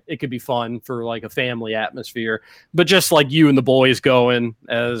why it could be fun for like a family atmosphere, but just like you and the boys going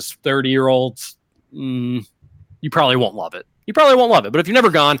as 30-year-olds, you probably won't love it. But if you've never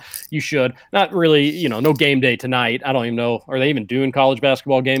gone, you should. Not really, no game day tonight. I don't even know. Are they even doing college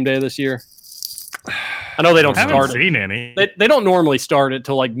basketball game day this year? I know they don't start. I haven't seen any. They don't normally start it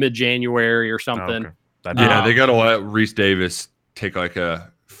till like mid-January or something. Okay. They got to let Reese Davis take like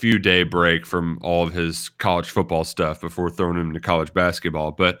a few day break from all of his college football stuff before throwing him into college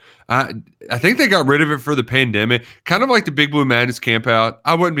basketball. But I think they got rid of it for the pandemic, kind of like the Big Blue Madness camp out.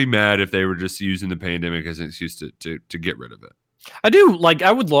 I wouldn't be mad if they were just using the pandemic as an excuse to get rid of it.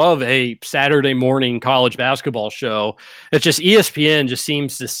 I would love a Saturday morning college basketball show. It's just ESPN just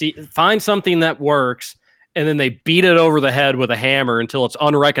seems to find something that works, and then they beat it over the head with a hammer until it's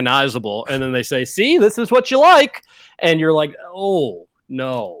unrecognizable. And then they say, see, this is what you like. And you're like, oh,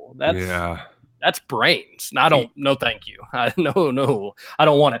 no, that's brains. No, thank you. No, I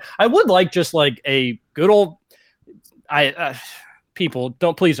don't want it. I would like just like a good old, people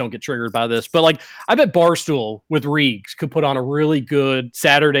please don't get triggered by this, but like I bet Barstool with Reegs could put on a really good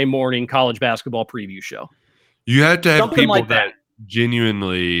Saturday morning college basketball preview show. You had to have something people like that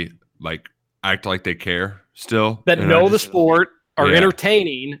genuinely like act like they care. still that and know the sport, are Yeah.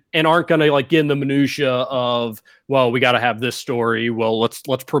 entertaining, and aren't going to like get in the minutia of, well, we got to have this story. Well, let's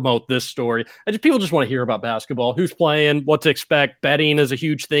promote this story. People just want to hear about basketball, who's playing, what to expect. Betting is a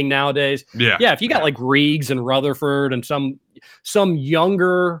huge thing nowadays. Yeah. Yeah. If you got like Reegs and Rutherford and some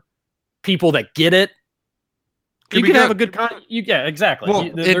younger people that get it, you could have a good yeah, exactly. Well,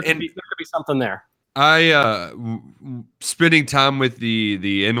 There could be something there. Spending time with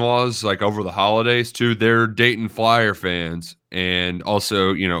the in-laws like over the holidays too. They're Dayton Flyer fans and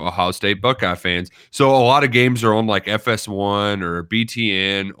also, Ohio State Buckeye fans. So a lot of games are on like FS1 or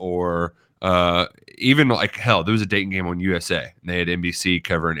BTN or even like hell, there was a Dayton game on USA and they had NBC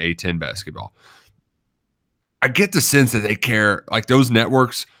covering A10 basketball. I get the sense that they care, like those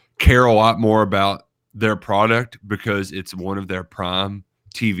networks care a lot more about their product because it's one of their prime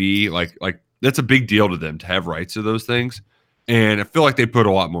TV, like that's a big deal to them to have rights to those things. And I feel like they put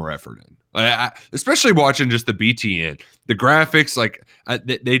a lot more effort in, especially watching just the BTN, the graphics, like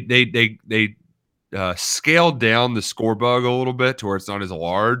they scaled down the score bug a little bit to where it's not as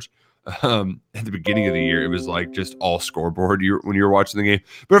large. At the beginning of the year, it was like just all scoreboard when you were watching the game.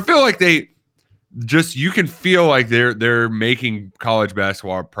 But I feel like you can feel like they're making college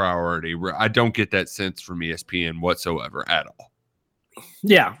basketball a priority. I don't get that sense from ESPN whatsoever at all.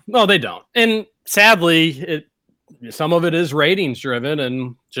 Yeah, no, they don't. And sadly, some of it is ratings driven,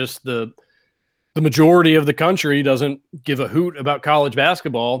 and just the majority of the country doesn't give a hoot about college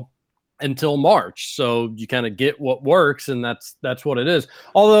basketball until March. So you kind of get what works, and that's what it is.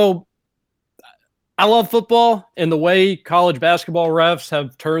 Although I love football, and the way college basketball refs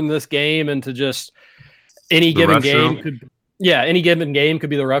have turned this game into just any given game could. Yeah, any given game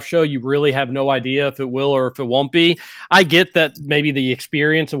could be the ref show. You really have no idea if it will or if it won't be. I get that maybe the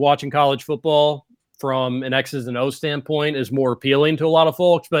experience of watching college football from an X's and O's standpoint is more appealing to a lot of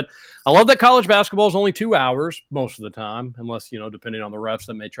folks, but I love that college basketball is only 2 hours most of the time, unless, depending on the refs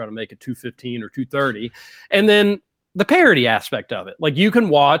that may try to make it 2:15 or 2:30. And then the parity aspect of it. Like you can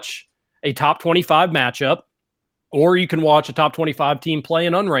watch a top 25 matchup, or you can watch a top 25 team play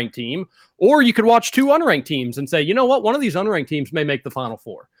an unranked team, or you could watch 2 unranked teams and say, you know what, one of these unranked teams may make the Final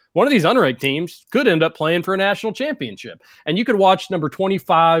Four. One of these unranked teams could end up playing for a national championship. And you could watch number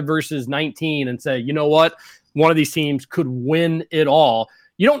 25 versus 19 and say, you know what, one of these teams could win it all.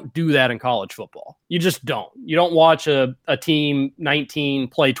 You don't do that in college football. You just don't. You don't watch a team 19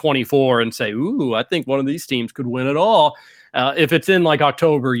 play 24 and say, ooh, I think one of these teams could win it all. If it's in like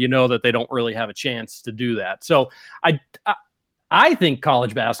October, you know that they don't really have a chance to do that. So I think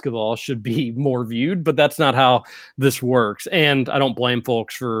college basketball should be more viewed, but that's not how this works. And I don't blame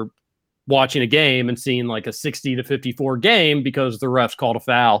folks for watching a game and seeing like a 60-54 game because the refs called a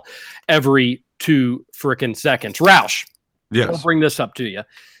foul every 2 frickin' seconds. Roush, yes. I'll bring this up to you.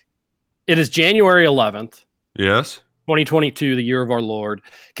 It is January 11th. Yes. 2022, the year of our Lord.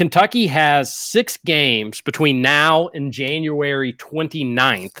 Kentucky has 6 games between now and January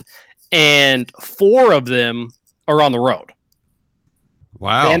 29th, and 4 of them are on the road.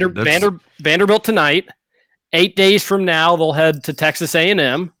 Wow. Vanderbilt tonight. 8 days from now, they'll head to Texas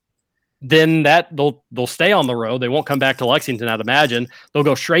A&M. Then they'll stay on the road. They won't come back to Lexington, I'd imagine. They'll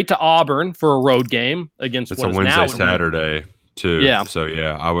go straight to Auburn for a road game against it's a Wednesday, Saturday too. Yeah. So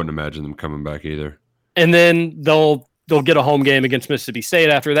yeah, I wouldn't imagine them coming back either. And then they'll get a home game against Mississippi State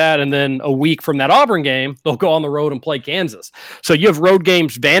after that. And then a week from that Auburn game, they'll go on the road and play Kansas. So you have road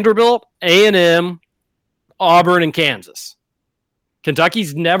games, Vanderbilt, A&M, Auburn, and Kansas.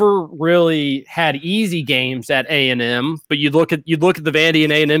 Kentucky's never really had easy games at A&M, but you'd look at the Vandy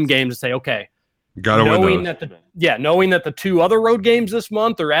and A&M games and say, okay, gotta win those. Knowing that the 2 other road games this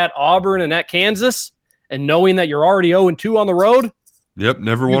month are at Auburn and at Kansas, and knowing that you're already 0-2 on the road. Yep,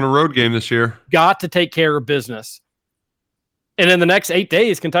 never won a road game this year. Got to take care of business. And in the next 8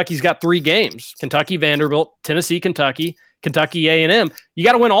 days, Kentucky's got 3 games: Kentucky, Vanderbilt, Tennessee, Kentucky, Kentucky, A&M. You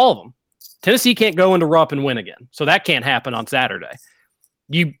got to win all of them. Tennessee can't go into Rupp and win again, so that can't happen on Saturday.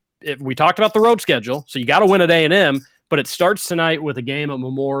 We talked about the road schedule, so you got to win at A&M, but it starts tonight with a game at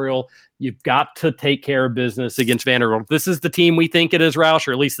Memorial. You've got to take care of business against Vanderbilt. This is the team we think it is, Roush,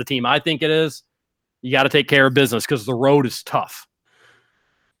 or at least the team I think it is. You got to take care of business because the road is tough.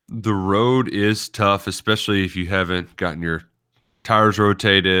 The road is tough, especially if you haven't gotten your tires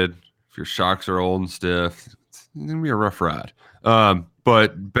rotated, if your shocks are old and stiff. It's going to be a rough ride.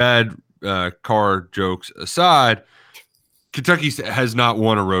 But bad car jokes aside, Kentucky has not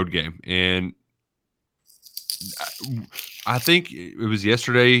won a road game. And I think it was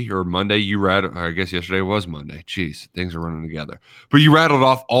yesterday or Monday I guess yesterday was Monday. Jeez, things are running together. But you rattled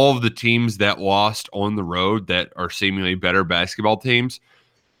off all of the teams that lost on the road that are seemingly better basketball teams.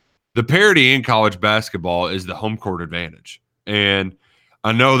 the parity in college basketball is the home court advantage. And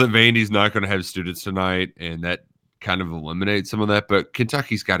I know that Vandy's not going to have students tonight, and that kind of eliminates some of that, but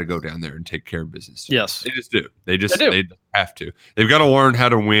Kentucky's got to go down there and take care of business. Yes. They just do. They have to. They've got to learn how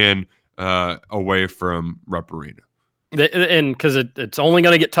to win away from Rupp Arena. And because it's only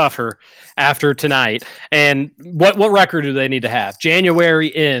going to get tougher after tonight. And what record do they need to have?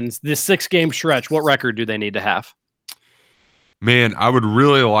 January ends, this 6-game stretch. What record do they need to have? Man, I would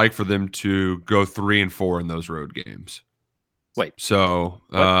really like for them to go 3-4 in those road games. Wait. So,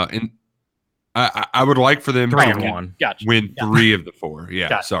 I would like for them to win 3 of the 4.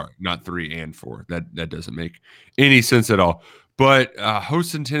 Yeah, sorry, not 3 and 4. That doesn't make any sense at all. But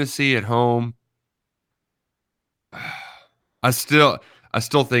hosting Tennessee at home, I still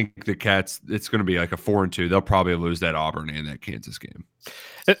think the Cats. It's going to be like a 4-2. They'll probably lose that Auburn and that Kansas game.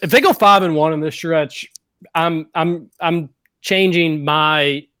 If they go 5-1 in this stretch, I'm changing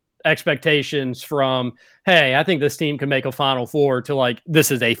my expectations from, hey, I think this team can make a Final Four to like, this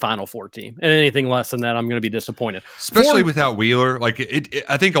is a Final Four team. And anything less than that, I'm going to be disappointed. Especially without Wheeler. Like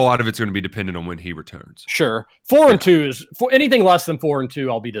I think a lot of it's going to be dependent on when he returns. Sure. 4-2 is for anything less than 4-2,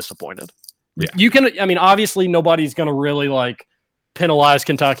 I'll be disappointed. Yeah. You can, I mean, obviously nobody's going to really like penalize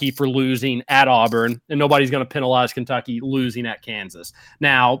Kentucky for losing at Auburn, and nobody's going to penalize Kentucky losing at Kansas.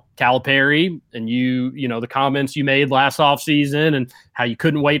 Now, Calipari, and you know, the comments you made last offseason and how you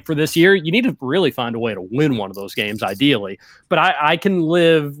couldn't wait for this year, you need to really find a way to win one of those games, ideally. But I can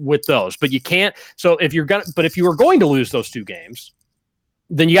live with those. But you can't. So if you were going to lose those 2 games,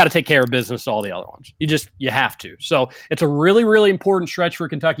 then you got to take care of business to all the other ones. You have to. So it's a really, really important stretch for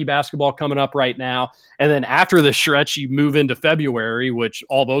Kentucky basketball coming up right now. And then after this stretch, you move into February, which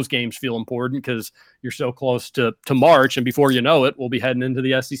all those games feel important because you're so close to March. And before you know it, we'll be heading into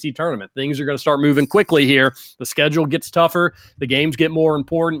the SEC tournament. Things are going to start moving quickly here. The schedule gets tougher. The games get more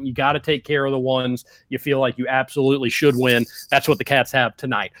important. You got to take care of the ones you feel like you absolutely should win. That's what the Cats have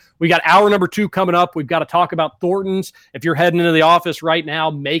tonight. We got hour number 2 coming up. We've got to talk about Thornton's. If you're heading into the office right now,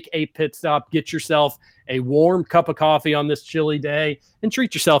 make a pit stop. Get yourself a warm cup of coffee on this chilly day and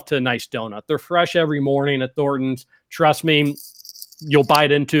treat yourself to a nice donut. They're fresh every morning at Thornton's. Trust me, you'll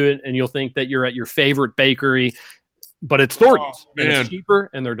bite into it and you'll think that you're at your favorite bakery, but it's Thornton's. And it's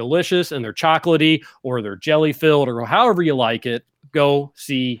cheaper and they're delicious and they're chocolatey or they're jelly filled or however you like it. Go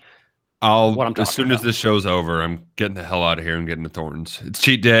see what I'm talking as soon about. As this show's over, I'm getting the hell out of here and getting to Thornton's. It's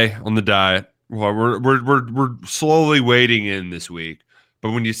cheat day on the diet. Well, we're slowly wading in this week.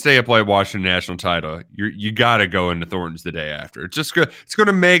 But when you stay up late watching the national title, you got to go into Thornton's the day after. It's going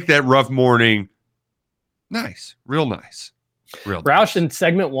to make that rough morning nice, real nice. Roush in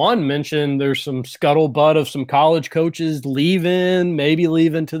segment 1 mentioned there's some scuttlebutt of some college coaches maybe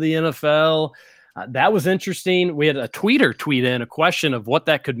leaving to the NFL. That was interesting. We had a tweeter tweet in a question of what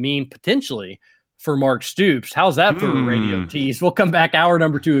that could mean potentially for Mark Stoops. How's that for a radio tease? We'll come back hour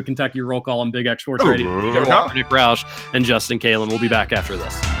number 2 of Kentucky Roll Call on Big X Sports Radio. Nick Roush and Justin Kalen. We'll be back after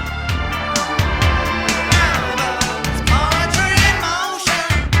this.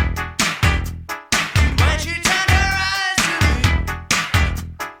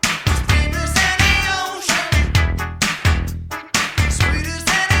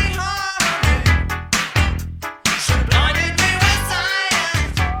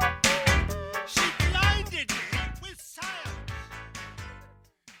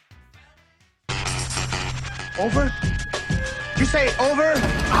 Over? You say over?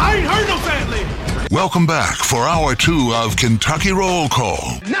 I ain't heard no family. Welcome back for hour 2 of Kentucky Roll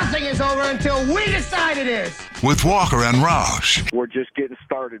Call Nothing is over until we decide it is. with Walker and Roush. We're just getting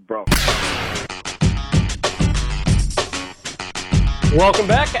started, bro. Welcome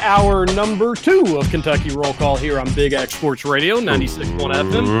back. Hour number 2 of Kentucky Roll Call here on Big X Sports Radio, 96.1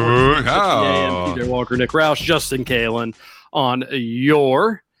 FM. TJ Walker, Nick Roush, Justin Kalen on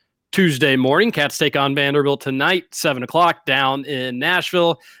your Tuesday morning. Cats take on Vanderbilt tonight, 7 o'clock down in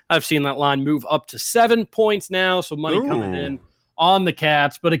Nashville. I've seen that line move up to 7 points now, so money coming in on the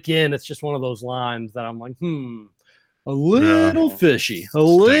Cats. But again, it's just one of those lines that I'm like, a little fishy,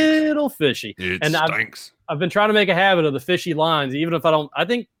 little fishy. It and stinks. I've been trying to make a habit of the fishy lines, even if I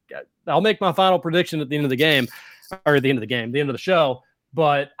think I'll make my final prediction at the end of the game, or at the end of the show.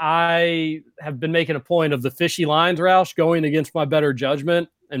 But I have been making a point of the fishy lines, Roush, going against my better judgment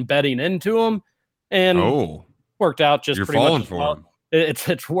and betting into them, and worked out just pretty much. You're falling for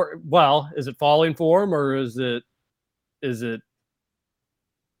them. Well, is it falling for them, or is it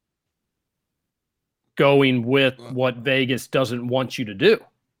going with what Vegas doesn't want you to do?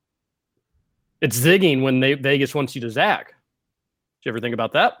 It's zigging when Vegas wants you to zag. Did you ever think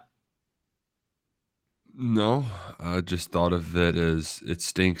about that? No, I just thought of it as it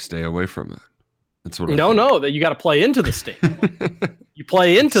stinks. Stay away from it. That's what. No, that you got to play into the stink. You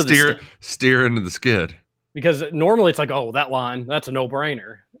play into the stink. Steer into the skid. Because normally it's like, oh, that line, that's a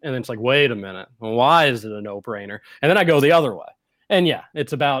no-brainer. And it's like, wait a minute. Well, why is it a no-brainer? And then I go the other way. And yeah,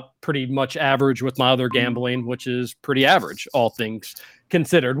 it's about pretty much average with my other gambling, which is pretty average, all things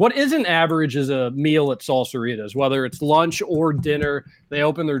considered. What isn't average is a meal at Salsaritas, whether it's lunch or dinner. They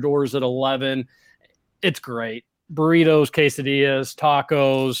open their doors at 11. It's great. Burritos, quesadillas,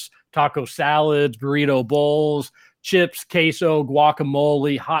 tacos, taco salads, burrito bowls, chips, queso,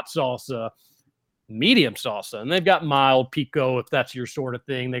 guacamole, hot salsa, medium salsa. And they've got mild, pico, if that's your sort of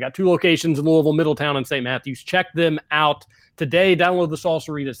thing. They got 2 locations in Louisville, Middletown, and St. Matthews. Check them out today. Download the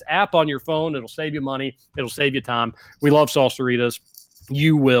Salsaritas app on your phone. It'll save you money. It'll save you time. We love Salsaritas.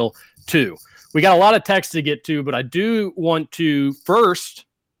 You will too. We got a lot of texts to get to, but I do want to first,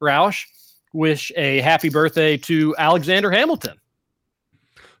 Roush, wish a happy birthday to Alexander Hamilton.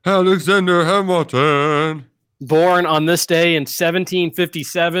 Alexander Hamilton. Born on this day in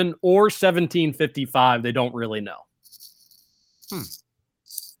 1757 or 1755. They don't really know.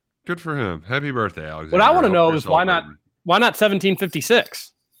 Good for him. Happy birthday, Alexander. What I want to know is why not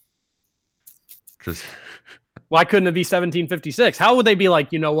 1756? Because why couldn't it be 1756? How would they be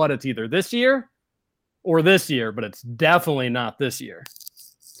like, you know what? It's either this year or this year, but it's definitely not this year.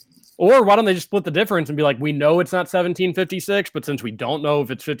 Or why don't they just split the difference and be like, we know it's not 1756, but since we don't know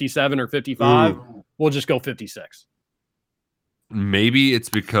if it's 57 or 55, we'll just go 56. Maybe it's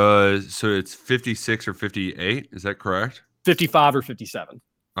because, so it's 56 or 58. Is that correct? 55 or 57.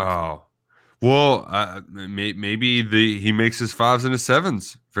 Oh, well, maybe he makes his 5s and his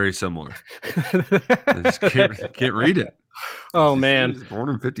 7s very similar. I just can't read it. Oh man, he's born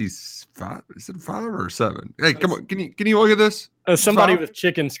in 55. Is it 5 or 7? Hey, come on, can you look at this? As somebody with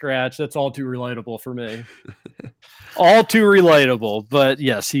chicken scratch, that's all too relatable for me. All too relatable. But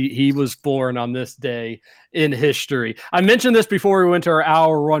yes, he was born on this day in history. I mentioned this before we went to our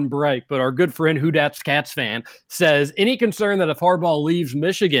hour run break, but our good friend Who Dat's Cats fan says any concern that if Harbaugh leaves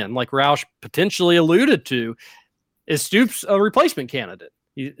Michigan, like Roush potentially alluded to, is Stoops a replacement candidate?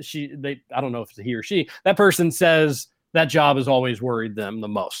 I don't know if it's a he or she. That person says that job has always worried them the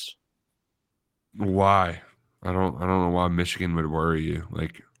most. Why? I don't know why Michigan would worry you.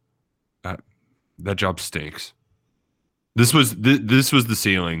 Like that job stinks. This was the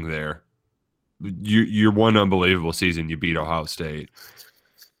ceiling there. You're one unbelievable season. You beat Ohio State.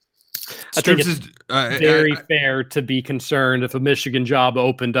 I think it's very fair to be concerned if a Michigan job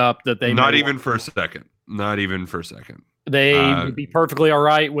opened up that they not even for a second. Not even for a second. They would be perfectly all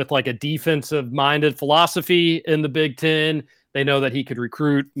right with like a defensive-minded philosophy in the Big Ten. They know that he could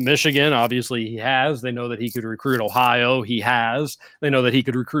recruit Michigan. Obviously, he has. They know that he could recruit Ohio. He has. They know that he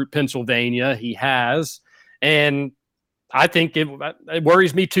could recruit Pennsylvania. He has. And I think it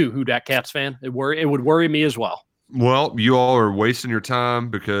worries me too, Who Dat Cats fan. It would worry me as well. Well, you all are wasting your time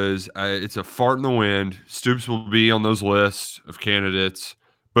because it's a fart in the wind. Stoops will be on those lists of candidates.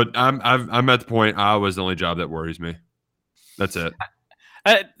 But I'm at the point Iowa's the only job that worries me. That's it.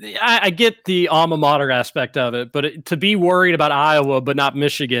 I get the alma mater aspect of it, but to be worried about Iowa but not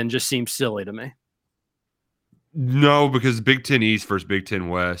Michigan just seems silly to me. No, because Big Ten East versus Big Ten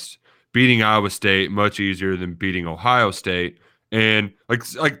West, beating Iowa State much easier than beating Ohio State. And like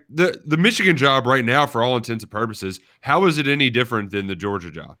the Michigan job right now, for all intents and purposes, how is it any different than the Georgia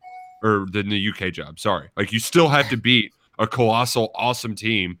job or than the UK job? Sorry. Like you still have to beat a colossal, awesome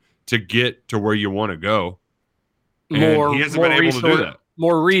team to get to where you want to go. And he hasn't been able to do that.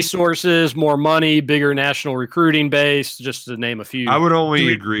 More resources, more money, bigger national recruiting base, just to name a few. I would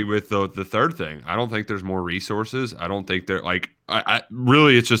only agree with the third thing. I don't think there's more resources. I don't think they're like I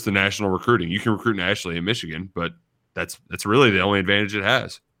really it's just the national recruiting. You can recruit nationally in Michigan, but that's really the only advantage it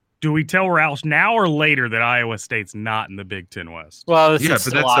has. Do we tell Roush now or later that Iowa State's not in the Big Ten West? Well, but that's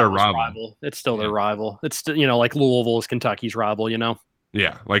their rival. It's still their rival. It's still, like Louisville is Kentucky's rival,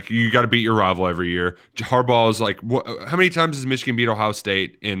 Yeah, like you got to beat your rival every year. Harbaugh is like, how many times has Michigan beat Ohio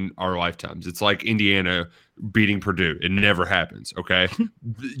State in our lifetimes? It's like Indiana beating Purdue. It never happens, okay?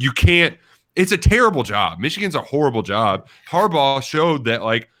 You can't – it's a terrible job. Michigan's a horrible job. Harbaugh showed that,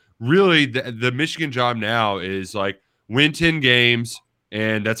 like, really the Michigan job now is, like, win 10 games,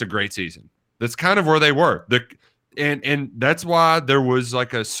 and that's a great season. That's kind of where they were. And that's why there was,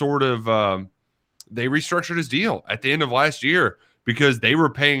 like, a sort of they restructured his deal at the end of last year, because they were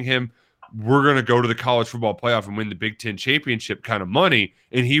paying him, we're going to go to the college football playoff and win the Big Ten championship kind of money.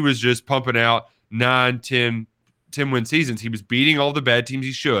 And he was just pumping out 9, 10 win seasons. He was beating all the bad teams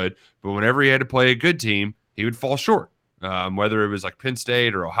he should, but whenever he had to play a good team, he would fall short. whether it was like Penn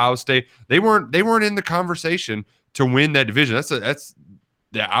State or Ohio State. They weren't in the conversation to win that division.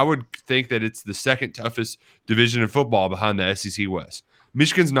 I would think that it's the second toughest division in football behind the SEC West.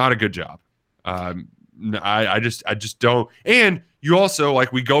 Michigan's not a good job. I just don't. And you also,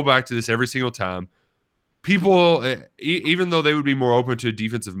 like, we go back to this every single time. People, even though they would be more open to a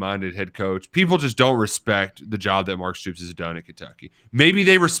defensive-minded head coach, people just don't respect the job that Mark Stoops has done at Kentucky. Maybe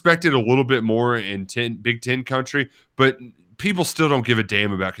they respect it a little bit more in Big Ten country, but people still don't give a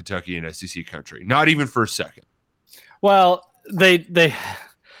damn about Kentucky in SEC country, not even for a second. Well, they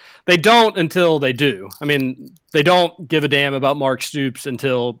don't until they do. I mean, they don't give a damn about Mark Stoops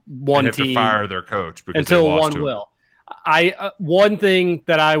until one have team to fire their coach because until they lost one to him. will. One thing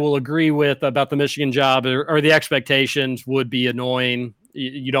that I will agree with about the Michigan job or the expectations would be annoying.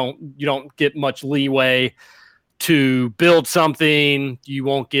 You don't get much leeway to build something. You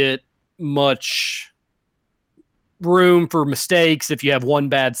won't get much room for mistakes. If you have one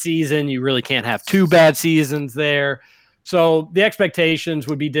bad season, you really can't have two bad seasons there. So the expectations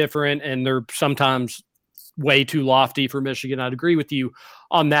would be different, and they're sometimes way too lofty for Michigan. I'd agree with you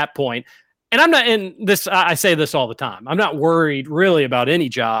on that point. And I'm not in this. I say this all the time. I'm not worried really about any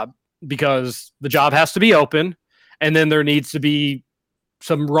job because the job has to be open, and then there needs to be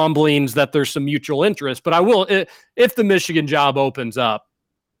some rumblings that there's some mutual interest. But I will, if the Michigan job opens up,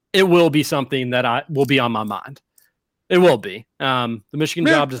 it will be something that will be on my mind. It will be. The Michigan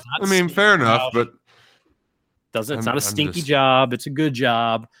job does not. I mean, fair enough, but it's not a stinky job. It's a good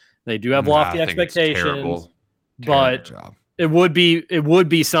job. They do have lofty expectations, but job. It would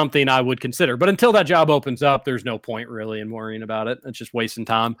be something I would consider. But until that job opens up, there's no point really in worrying about it. It's just wasting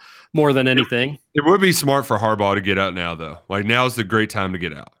time more than anything. It would be smart for Harbaugh to get out now, though. Like, now's the great time to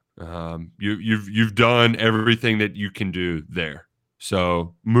get out. You've done everything that you can do there.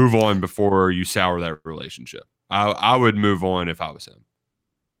 So move on before you sour that relationship. I would move on if I was him.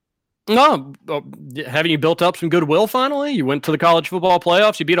 No, haven't you built up some goodwill finally? You went to the college football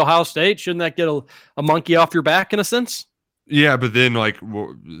playoffs. You beat Ohio State. Shouldn't that get a monkey off your back in a sense? Yeah, but then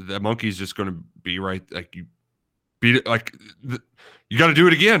that monkey's just going to be right. Like, you beat it. Like, you got to do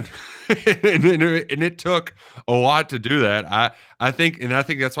it again, and it took a lot to do that. I think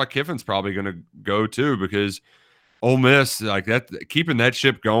that's why Kiffin's probably going to go too, because Ole Miss, like that, keeping that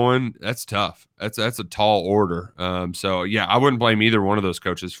ship going, that's tough. That's a tall order. So yeah, I wouldn't blame either one of those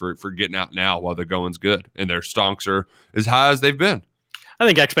coaches for getting out now while the going's good and their stonks are as high as they've been. I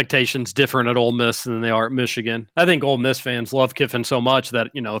think expectations different at Ole Miss than they are at Michigan. I think Ole Miss fans love Kiffin so much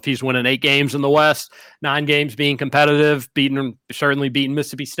that, if he's winning 8 games in the West, 9 games being competitive, certainly beating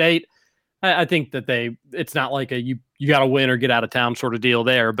Mississippi State, I think that it's not like you got to win or get out of town sort of deal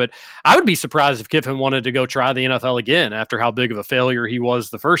there. But I would be surprised if Kiffin wanted to go try the NFL again after how big of a failure he was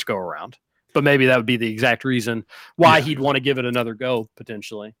the first go around. But maybe that would be the exact reason why he'd want to give it another go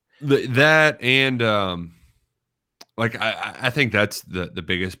potentially. That and I think that's the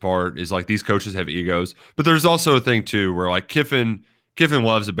biggest part is, like, these coaches have egos, but there's also a thing too where, like, Kiffin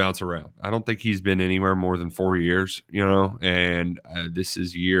loves to bounce around. I don't think he's been anywhere more than 4 years, and this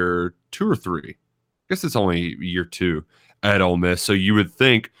is year 2 or 3. I guess it's only year 2 at Ole Miss. So you would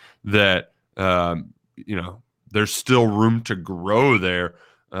think that, there's still room to grow there.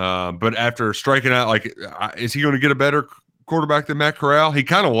 But after striking out, like, is he going to get a better quarterback than Matt Corral? He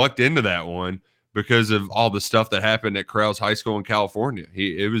kind of lucked into that one because of all the stuff that happened at Corral's high school in California.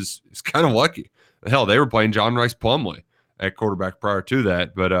 It's kind of lucky. Hell, they were playing John Rice Plumlee at quarterback prior to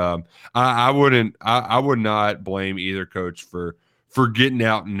that. But I would not blame either coach for getting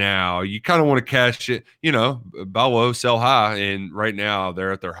out now. You kind of want to cash it, buy low, sell high, and right now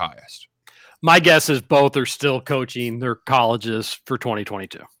they're at their highest. My guess is both are still coaching their colleges for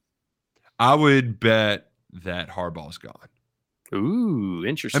 2022. I would bet that Harbaugh's gone. Ooh,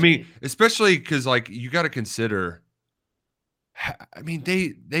 interesting. I mean, especially because, like, you got to consider. I mean,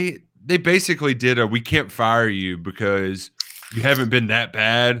 they basically did we can't fire you because you haven't been that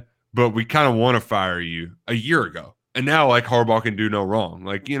bad, but we kind of want to fire you a year ago, and now, like, Harbaugh can do no wrong.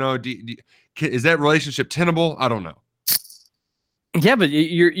 Like, is that relationship tenable? I don't know. Yeah, but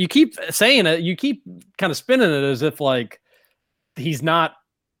you keep saying it. You keep kind of spinning it as if, like, he's not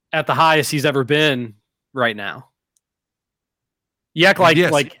at the highest he's ever been right now. You act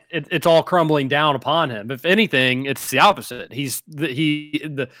like it's all crumbling down upon him. If anything, it's the opposite. He's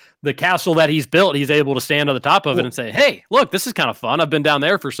the castle that he's built. He's able to stand on the top of it and say, "Hey, look, this is kind of fun. I've been down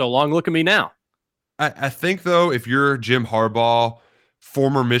there for so long. Look at me now." I think, though, if you're Jim Harbaugh,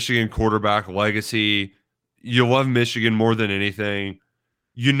 former Michigan quarterback legacy, you love Michigan more than anything.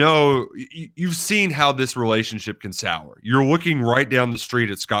 You've seen how this relationship can sour. You're looking right down the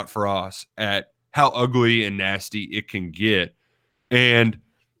street at Scott Frost at how ugly and nasty it can get. And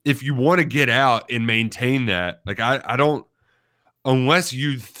if you want to get out and maintain that, like I don't, unless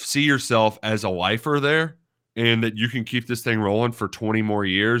you see yourself as a lifer there and that you can keep this thing rolling for 20 more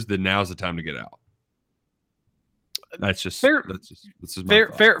years, then now's the time to get out. That's just fair. That's just my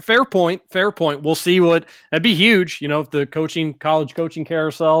fair point. Fair point. We'll see that'd be huge. You know, if the college coaching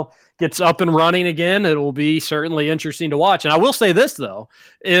carousel gets up and running again, it will be certainly interesting to watch. And I will say this though,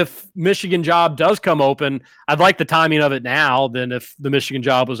 if Michigan job does come open, I'd like the timing of it now than if the Michigan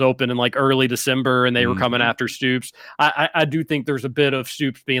job was open in like early December and they were coming after Stoops. I do think there's a bit of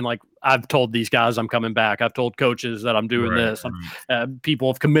Stoops being like, I've told these guys I'm coming back. I've told coaches that I'm doing this.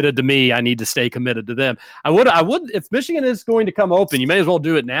 People have committed to me. I need to stay committed to them. I would, if Michigan is going to come open, you may as well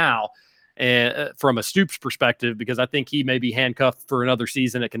do it now. And from a Stoops perspective, because I think he may be handcuffed for another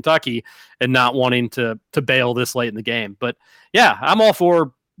season at Kentucky and not wanting to bail this late in the game. But yeah, I'm all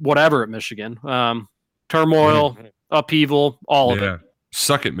for whatever at Michigan. Turmoil, upheaval, all of it.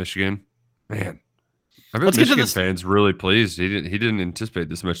 Suck it, Michigan. Man. I bet Michigan fans really pleased. He didn't anticipate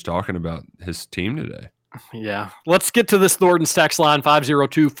this much talking about his team today. Yeah. Let's get to this Thornton's text line,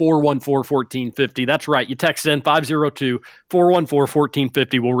 502-414-1450. That's right. You text in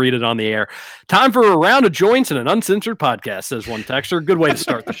 502-414-1450. We'll read it on the air. Time for a round of joints and an uncensored podcast, says one texter. Good way to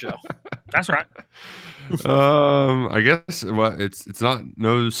start the show. That's right. I guess it's not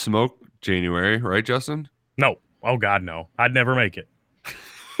no smoke January, right, Justin? No. Oh God, no. I'd never make it.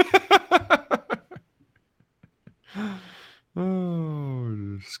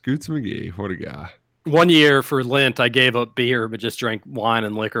 Oh, Scoots McGee. What a guy. 1 year for Lent, I gave up beer, but just drank wine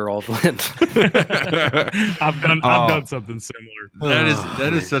and liquor all of Lent. I've done something similar.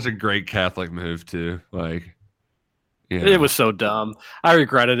 That is such a great Catholic move too. Like, it was so dumb. I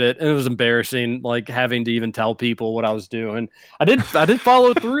regretted it, and it was embarrassing. Like having to even tell people what I was doing. I did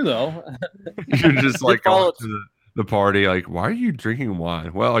follow through though. You're just like going to the party. Like, why are you drinking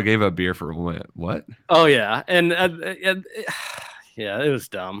wine? Well, I gave up beer for Lent. What? Oh yeah, and yeah, it was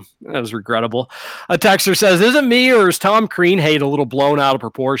dumb. That was regrettable. A texter says, is it me or is Tom Crean hate a little blown out of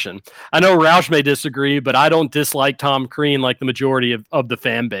proportion? I know Roush may disagree, but I don't dislike Tom Crean like the majority of the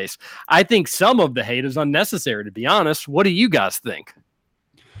fan base. I think some of the hate is unnecessary, to be honest. What do you guys think?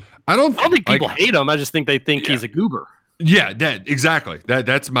 I don't think people hate him. I just think they think he's a goober. Yeah, exactly.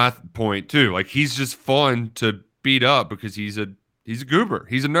 That's my point too. Like, he's just fun to beat up because he's a goober.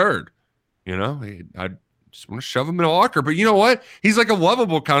 He's a nerd. You know, I just want to shove him in a locker. But you know what? He's like a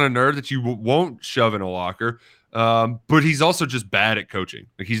lovable kind of nerd that you won't shove in a locker. But he's also just bad at coaching.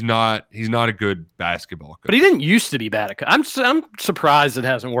 Like, he's not a good basketball coach. But he didn't used to be bad at I'm surprised it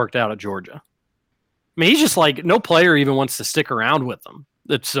hasn't worked out at Georgia. I mean, he's just like, no player even wants to stick around with him.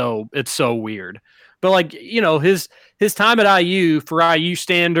 It's so weird. But like, you know, his time at IU, for IU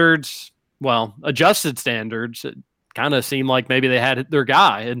standards, well, adjusted standards, it kind of seemed like maybe they had their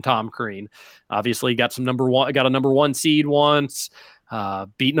guy in Tom Crean. Obviously, got a number one seed once,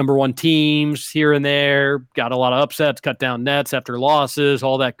 beat number one teams here and there, got a lot of upsets, cut down nets after losses,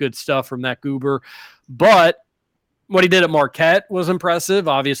 all that good stuff from that goober. But what he did at Marquette was impressive.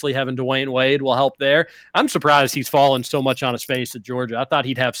 Obviously, having Dwayne Wade will help there. I'm surprised he's fallen so much on his face at Georgia. I thought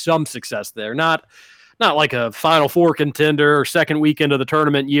he'd have some success there. Not like a Final Four contender or second weekend of the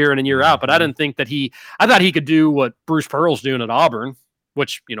tournament year in and year out, but I didn't think that I thought he could do what Bruce Pearl's doing at Auburn,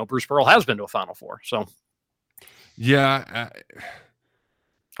 which, you know, Bruce Pearl has been to a Final Four. So, yeah,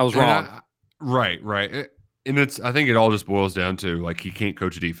 I was wrong. Right. And I think it all just boils down to, like, he can't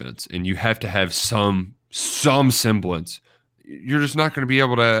coach a defense, and you have to have some semblance. You're just not going to be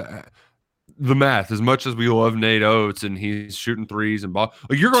able to. The math, as much as we love Nate Oates and he's shooting threes and ball,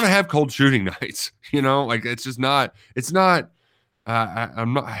 like, you're going to have cold shooting nights, you know, like, it's not,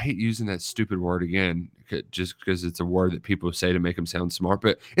 I hate using that stupid word again, just because it's a word that people say to make them sound smart,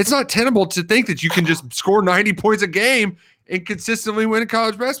 but it's not tenable to think that you can just score 90 points a game and consistently win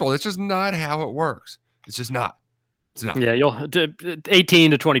college basketball. That's just not how it works. It's just not. It's not. Yeah. 18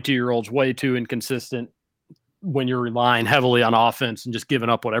 to 22-year-olds way too inconsistent when you're relying heavily on offense and just giving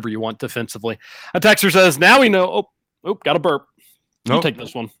up whatever you want defensively. A texter says, now we know. Oh, got a burp. You take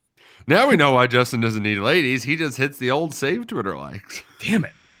this one. Now we know why Justin doesn't need ladies. He just hits the old save Twitter likes. Damn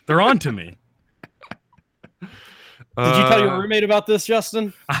it. They're on to me. Did you tell your roommate about this,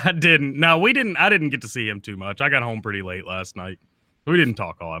 Justin? I didn't. No, we didn't. I didn't get to see him too much. I got home pretty late last night. We didn't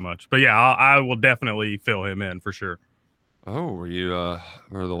talk all that much. But yeah, I will definitely fill him in for sure. Oh,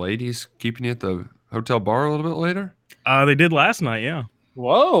 were the ladies keeping you at the hotel bar a little bit later? They did last night, yeah.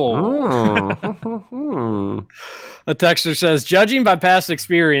 Whoa. A texter says, judging by past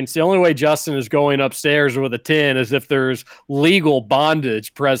experience, the only way Justin is going upstairs with a 10 is if there's legal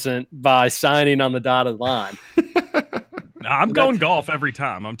bondage present by signing on the dotted line. I'm going golf every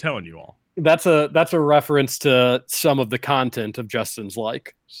time. I'm telling you all. That's a reference to some of the content of Justin's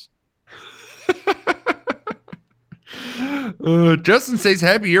like. Justin says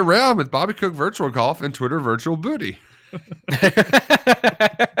happy year round with Bobby Cook virtual golf and Twitter virtual booty.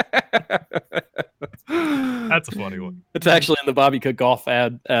 That's a funny one. It's actually in the Bobby Cook golf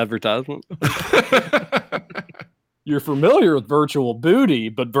advertisement. You're familiar with virtual booty,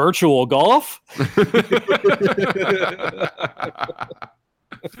 but virtual golf?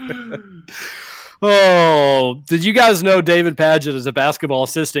 Oh, did you guys know David Padgett is a basketball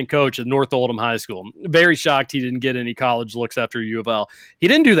assistant coach at North Oldham High School? Very shocked he didn't get any college looks after U of L. He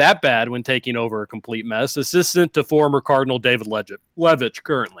didn't do that bad when taking over a complete mess. Assistant to former Cardinal David Levitch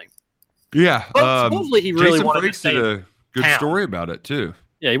currently. Yeah. Supposedly he really Jason wanted Frakes to stay did a good town. story about it too.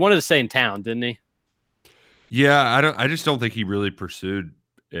 Yeah, he wanted to stay in town, didn't he? Yeah, I just don't think he really pursued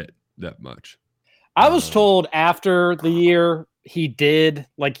it that much. I was told after the year he did,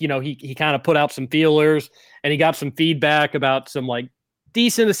 like, you know, he kind of put out some feelers and he got some feedback about some like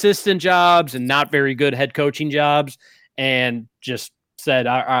decent assistant jobs and not very good head coaching jobs, and just said,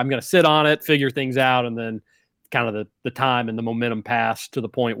 I'm going to sit on it, figure things out. And then kind of the time and the momentum passed to the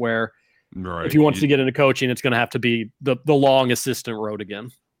point where if he wants to get into coaching, it's going to have to be the long assistant road again.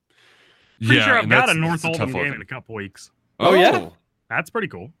 Pretty sure I've got a that's North a Oldham tough game one. in a couple weeks. Oh, yeah? That's pretty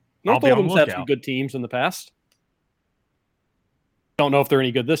cool. North I'll be on the Oldham's had some lookout. good teams in the past. Don't know if they're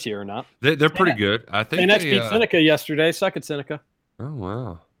any good this year or not. They're pretty good. I think They next they, beat Seneca yesterday. Suck it, Seneca. Oh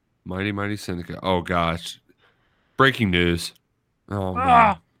wow, mighty Seneca. Oh gosh, breaking news. Oh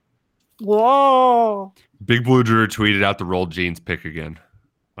man. Whoa. Big Blue Drew tweeted out the Rolled Jeans pick again.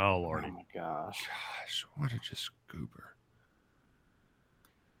 Oh lordy. Oh my gosh. Gosh, what a just goober.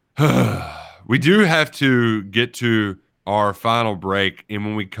 We do have to get to our final break, and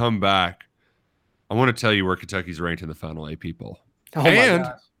when we come back, I want to tell you where Kentucky's ranked in the final AP poll. Oh my And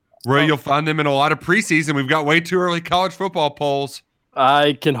gosh. where you'll find them in a lot of preseason. We've got way too early college football polls.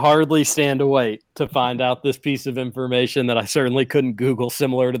 I can hardly stand to wait to find out this piece of information that I certainly couldn't Google,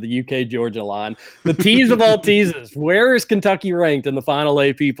 similar to the UK-Georgia line. The tease of all teases. Where is Kentucky ranked in the final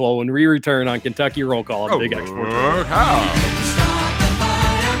AP poll when we return on Kentucky Roll Call on Big X Sports Radio? How?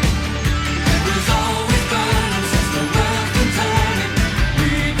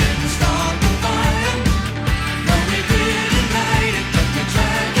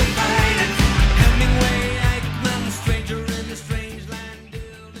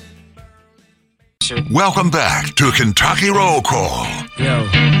 Welcome back to Kentucky Roll Call. Yo.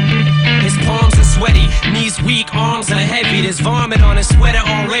 His palms are sweaty, knees weak, arms are heavy. There's vomit on his sweater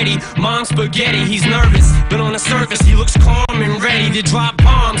already. Mom's spaghetti, he's nervous, but on the surface he looks calm and ready to drop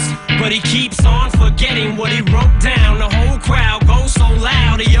bombs. But he keeps on forgetting what he wrote down. The whole crowd goes so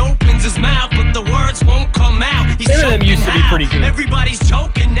loud, he opens his mouth, but the words won't come out. He's Eminem used to be pretty good. Everybody's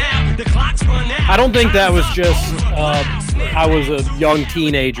joking now. The clock's run out. I don't think that was just I was a young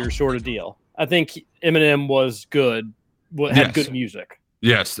teenager sort of deal. I think Eminem was good, had good music.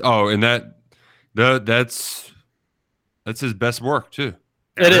 Yes. Oh, and that's his best work too.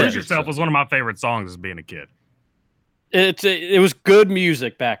 Lose Yourself was one of my favorite songs as being a kid. It was good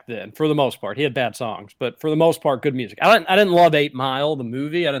music back then for the most part. He had bad songs, but for the most part, good music. I didn't love 8 Mile, the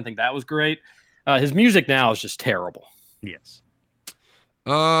movie. I didn't think that was great. His music now is just terrible. Yes.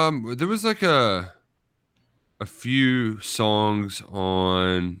 There was like a few songs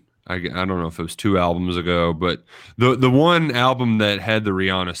on. I don't know if it was 2 albums ago, but the one album that had the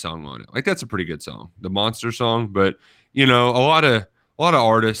Rihanna song on it, like that's a pretty good song, the Monster song. But you know, a lot of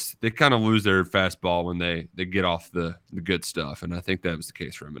artists, they kind of lose their fastball when they get off the good stuff, and I think that was the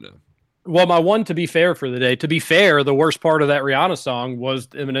case for Eminem. Well, my one to be fair for the day. To be fair, the worst part of that Rihanna song was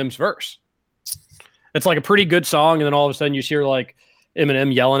Eminem's verse. It's like a pretty good song, and then all of a sudden you hear like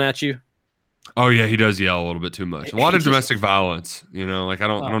Eminem yelling at you. Oh yeah, he does yell a little bit too much. A lot of domestic violence, you know, like I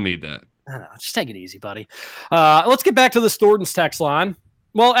don't need that. I don't know, just take it easy, buddy. Let's get back to the Thornton's text line.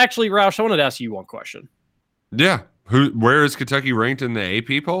 Well, actually, Roush, I wanted to ask you one question. Yeah. Where is Kentucky ranked in the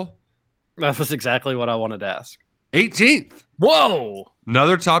AP poll? That was exactly what I wanted to ask. 18th. Whoa.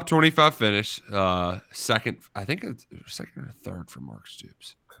 Another top 25 finish. Second, I think it's second or third for Mark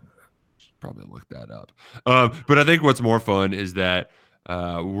Stoops. Should probably look that up. But I think what's more fun is that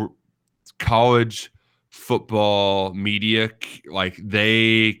college football media, like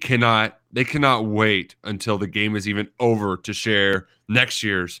they cannot wait until the game is even over to share next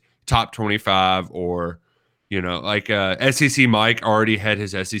year's top 25 or Like SEC Mike already had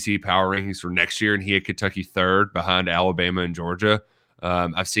his SEC power rankings for next year, and he had Kentucky third behind Alabama and Georgia.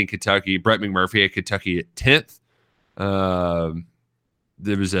 I've seen Kentucky. Brett McMurphy had Kentucky at 10th.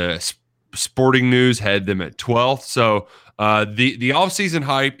 There was a Sporting News had them at 12th. So the offseason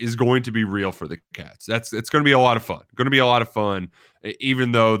hype is going to be real for the Cats. It's going to be a lot of fun.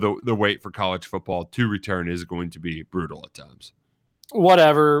 Even though the wait for college football to return is going to be brutal at times.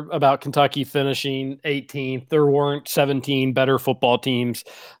 Whatever about Kentucky finishing 18th. There weren't 17 better football teams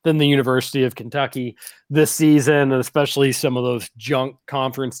than the University of Kentucky this season, and especially some of those junk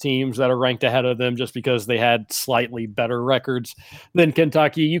conference teams that are ranked ahead of them just because they had slightly better records than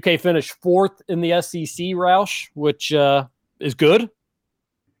Kentucky. UK finished 4th in the SEC, Roush, which is good.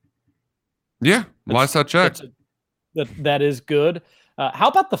 Yeah, last I checked. That is good. How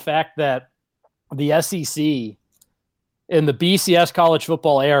about the fact that the SEC in the BCS college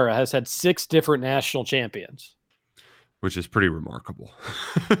football era has had 6 different national champions, which is pretty remarkable.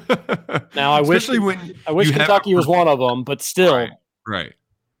 Now, I wish Kentucky was one of them, but still, right.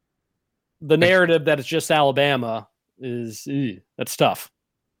 The narrative that it's just Alabama is that's tough.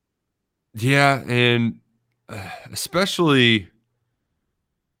 Yeah, and especially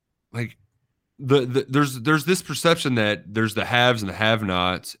like there's this perception that there's the haves and the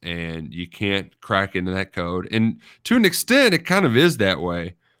have-nots, and you can't crack into that code. And to an extent, it kind of is that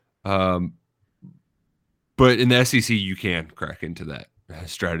way. But in the SEC, you can crack into that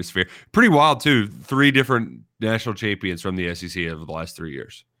stratosphere. Pretty wild, too. 3 different national champions from the SEC over the last 3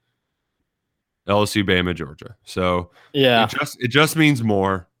 years. LSU, Bama, Georgia. So yeah, it just means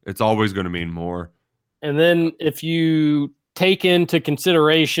more. It's always going to mean more. And then if you take into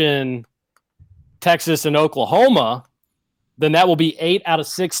consideration Texas and Oklahoma, then that will be 8 out of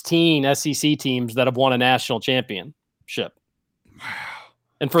 16 SEC teams that have won a national championship. Wow.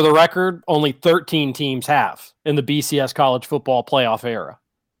 And for the record, only 13 teams have in the BCS college football playoff era.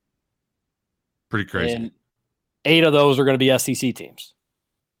 Pretty crazy. And 8 of those are going to be SEC teams.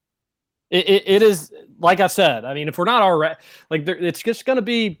 It is, like I said, I mean, if we're not already, like, it's just going to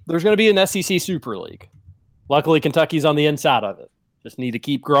be, there's going to be an SEC Super League. Luckily, Kentucky's on the inside of it. Just need to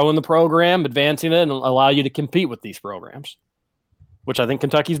keep growing the program, advancing it, and allow you to compete with these programs, which I think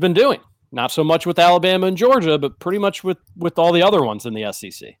Kentucky's been doing. Not so much with Alabama and Georgia, but pretty much with all the other ones in the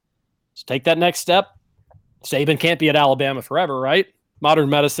SEC. So take that next step. Saban can't be at Alabama forever, right?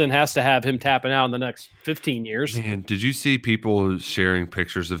 Modern medicine has to have him tapping out in the next 15 years. Man, did you see people sharing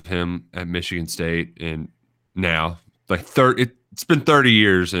pictures of him at Michigan State? And now, like, it's been 30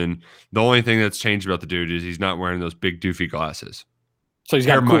 years, and the only thing that's changed about the dude is he's not wearing those big doofy glasses. So his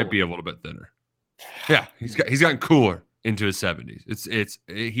hair might be a little bit thinner. Yeah, he's gotten cooler into his 70s.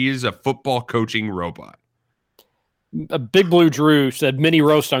 He is a football coaching robot. A Big Blue Drew said mini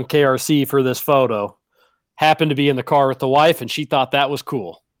roast on KRC for this photo. Happened to be in the car with the wife, and she thought that was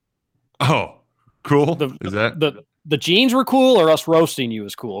cool. Oh, cool. The jeans were cool, or us roasting you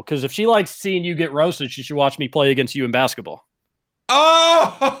was cool? Because if she likes seeing you get roasted, she should watch me play against you in basketball.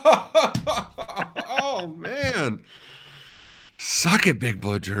 Oh man. Suck it, Big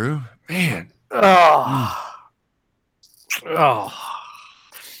Blue Drew. Man.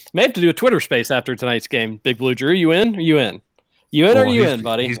 May have to do a Twitter space after tonight's game. Big Blue Drew, you in? Are you in? You in or are you in,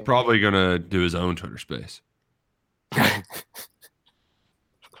 buddy? He's probably going to do his own Twitter space.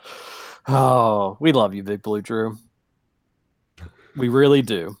 Oh, we love you, Big Blue Drew. We really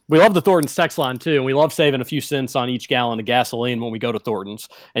do. We love the Thornton's text line, too, and we love saving a few cents on each gallon of gasoline when we go to Thornton's.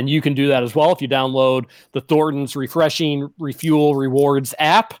 And you can do that as well if you download the Thornton's Refreshing Refuel Rewards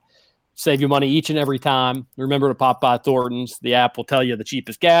app. Save you money each and every time. Remember to pop by Thornton's. The app will tell you the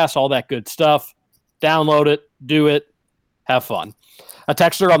cheapest gas, all that good stuff. Download it, do it, have fun. A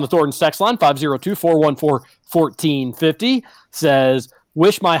texter on the Thornton's text line, 502-414-1450, says,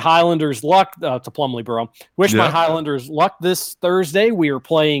 wish my Highlanders luck. It's a Plumlee Borough. Wish my Highlanders luck this Thursday. We are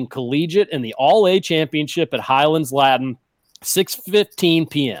playing collegiate in the All-A Championship at Highlands Latin, 6:15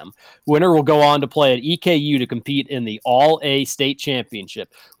 p.m. Winner will go on to play at EKU to compete in the All-A State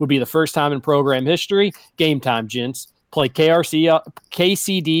Championship. Would be the first time in program history. Game time, gents. Play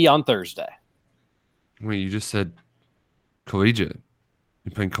KCD on Thursday. Wait, you just said collegiate. You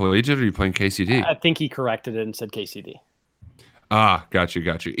playing collegiate or you playing KCD? I think he corrected it and said KCD. Ah, got you.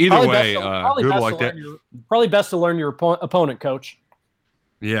 Either probably way, good like that. Probably best to learn your opponent, coach.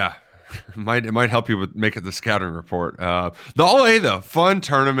 Yeah, it might help you with making the scouting report. The All-A, though, fun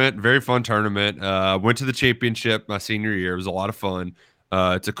tournament, very fun tournament. Went to the championship my senior year. It was a lot of fun.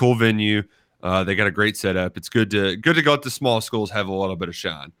 It's a cool venue. They got a great setup. It's good to go to small schools, have a little bit of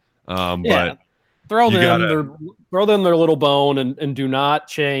shine. But Throw them their little bone and do not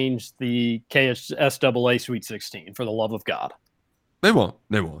change the KSAA Sweet 16 for the love of God. They won't.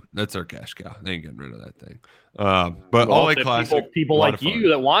 That's our cash cow. They ain't getting rid of that thing. But All A Classic. People like you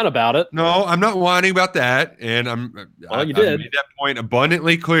that whine about it. No, I'm not whining about that. And I made that point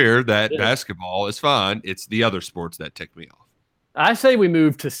abundantly clear that basketball is fine. It's the other sports that tick me off. I say we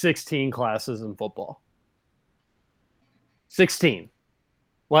move to 16 classes in football. 16.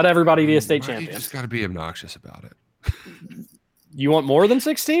 Let everybody be a state champion. You just got to be obnoxious about it. You want more than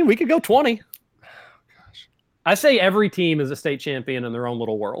 16? We could go 20. Oh, gosh. I say every team is a state champion in their own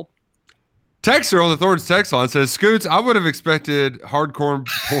little world. Texter on the Thorns text line says, Scoots, I would have expected hardcore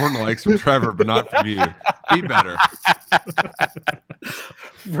porn likes from Trevor, but not from you. Be better.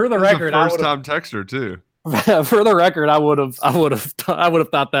 For the record, first time texter too. For the record, I would have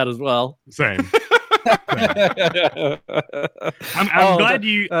thought that as well. Same. I'm glad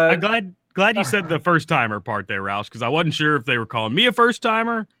you said the first timer part there, Roush, because I wasn't sure if they were calling me a first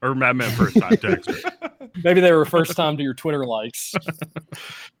timer or I meant first time texter. Maybe they were first time to your Twitter likes.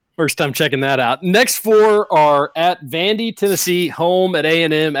 First time checking that out. Next four are at Vandy, Tennessee, home at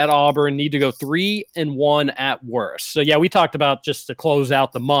A&M, at Auburn. Need to go 3-1 at worst. So yeah, we talked about just to close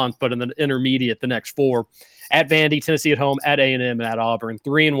out the month, but in the intermediate, the next four at Vandy, Tennessee at home, at A&M, and at Auburn.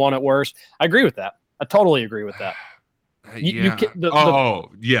 3-1 at worst. I agree with that. I totally agree with that.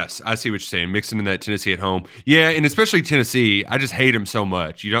 Yes, I see what you're saying. Mixing in that Tennessee at home, yeah, and especially Tennessee. I just hate them so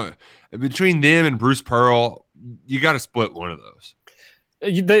much. You don't between them and Bruce Pearl, you got to split one of those.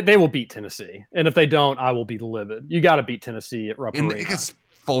 They will beat Tennessee, and if they don't, I will be livid. You got to beat Tennessee at Rupp Arena. And because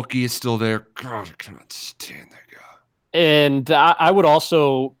Fulke is still there, God, I cannot stand that guy. And I would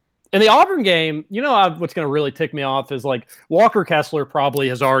also. In the Auburn game, what's going to really tick me off is like Walker Kessler probably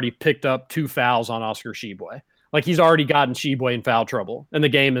has already picked up 2 fouls on Oscar Tshiebwe. Like he's already gotten Tshiebwe in foul trouble, and the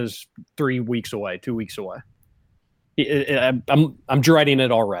game is 2 weeks away. I'm dreading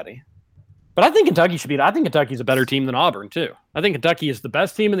it already. But I think Kentucky should beat. I think Kentucky's a better team than Auburn too. I think Kentucky is the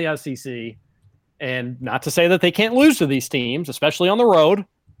best team in the SEC, and not to say that they can't lose to these teams, especially on the road,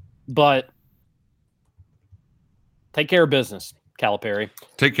 but take care of business. Calipari.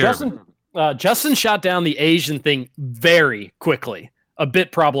 Take care. Justin shot down the Asian thing very quickly. A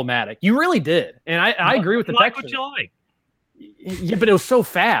bit problematic. You really did, and I agree with the text. What you like? Yeah, but it was so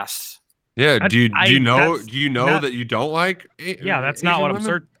fast. Yeah. Do you know that you don't like? That's not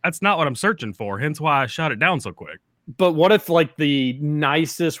what That's not what I'm searching for. Hence why I shot it down so quick. But what if like the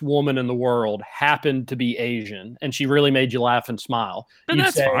nicest woman in the world happened to be Asian and she really made you laugh and smile? And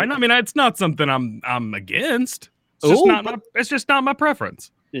that's fine. I mean, it's not something I'm against. It's just not my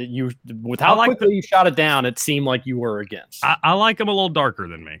preference. With how quickly you shot it down, it seemed like you were against. I like them a little darker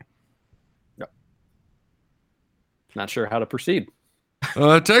than me. Yep. Not sure how to proceed.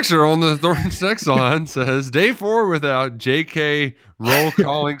 Texter on the Thornton text line says, Day 4 without J.K. Roll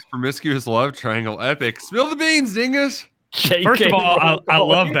Calling's promiscuous love triangle epic. Spill the beans, dingus. First of all, I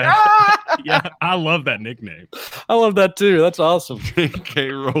love that. Yeah, I love that nickname. I love that too. That's awesome. J.K.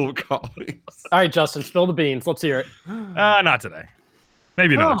 Roll Callings. All right, Justin, spill the beans. Let's hear it. Not today.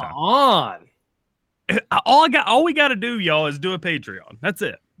 Maybe another time. Come on. All we got to do, y'all, is do a Patreon. That's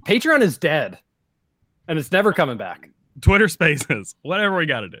it. Patreon is dead, and it's never coming back. Twitter Spaces, whatever we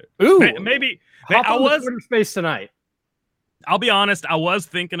got to do. Ooh, maybe I was Twitter Space tonight. I'll be honest. I was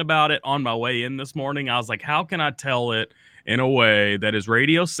thinking about it on my way in this morning. I was like, how can I tell it in a way that is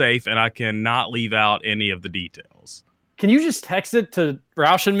radio safe and I can not leave out any of the details? Can you just text it to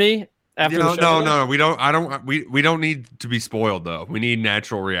Roush and me after the show? No. We don't. We don't need to be spoiled though. We need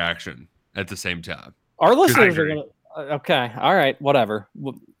natural reaction at the same time. Our listeners are gonna. Okay. All right. Whatever.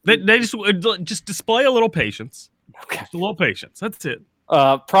 They just display a little patience. Okay. Just a little patience. That's it.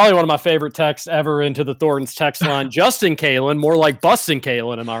 Probably one of my favorite texts ever into the Thornton's text line. Justin Kalen, more like Bustin'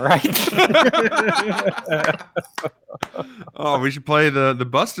 Kalen. Am I right? Oh, we should play the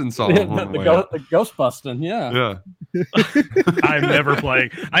Bustin' song. The Ghost Bustin'. Yeah. I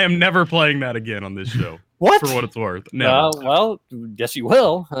am never playing that again on this show. What? For what it's worth. Never. Well, yes, you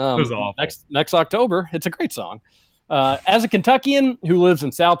will. It was awful. Next October. It's a great song. As a Kentuckian who lives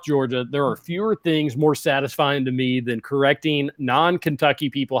in South Georgia, there are fewer things more satisfying to me than correcting non-Kentucky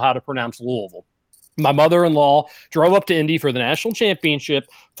people how to pronounce Louisville. My mother-in-law drove up to Indy for the national championship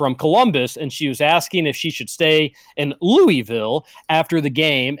from Columbus, and she was asking if she should stay in Louisville after the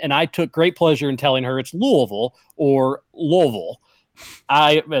game, and I took great pleasure in telling her it's Louisville or Louisville.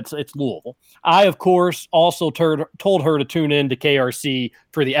 It's Louisville. I, of course, also told her to tune in to KRC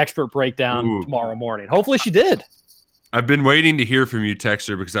for the expert breakdown tomorrow morning. Hopefully she did. I've been waiting to hear from you,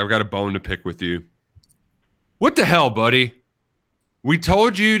 Texter, because I've got a bone to pick with you. What the hell, buddy? We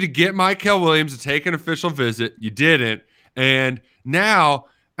told you to get Michael Williams to take an official visit. You didn't. And now,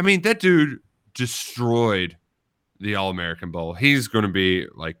 I mean, that dude destroyed the All-American Bowl. He's going to be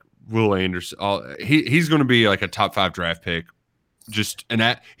like Will Anderson. He's going to be like a top 5 draft pick.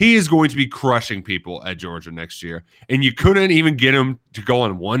 He is going to be crushing people at Georgia next year. And you couldn't even get him to go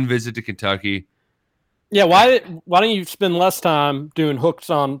on one visit to Kentucky. Yeah, why don't you spend less time doing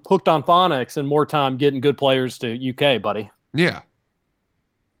hooked on phonics and more time getting good players to UK, buddy? Yeah.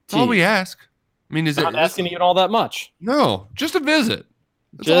 That's all we ask. I mean, is not asking even all that much? No, just a visit.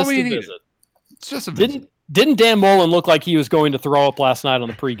 That's just all we a need. visit. It's just a visit. Didn't Dan Mullen look like he was going to throw up last night on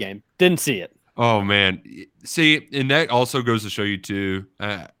the pregame? Didn't see it. Oh man, see, and that also goes to show you too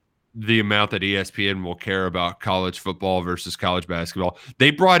the amount that ESPN will care about college football versus college basketball.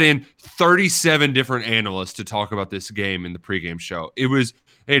 They brought in 37 different analysts to talk about this game in the pregame show.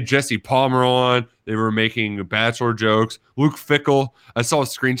 They had Jesse Palmer on. They were making Bachelor jokes. Luke Fickell, I saw a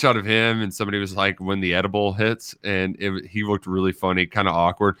screenshot of him, and somebody was like, when the edible hits, and he looked really funny, kind of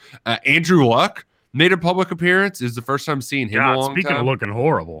awkward. Andrew Luck made a public appearance. It's the first time seeing him in a long time. Speaking of looking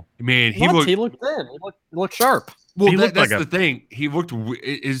horrible. Man, he looked thin. He looked sharp. Well, that's the thing. He looked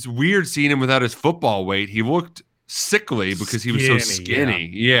it's weird seeing him without his football weight. He looked sickly because he was so skinny.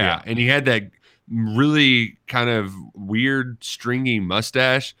 Yeah. And he had that really kind of weird stringy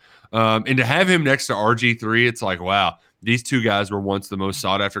mustache. And to have him next to RG3, it's like, wow, these two guys were once the most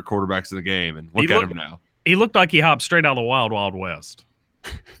sought after quarterbacks in the game. And look at him now. He looked like he hopped straight out of the Wild Wild West.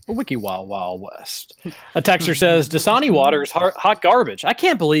 Wiki Wild Wild West. A texter says Dasani water is hot garbage. I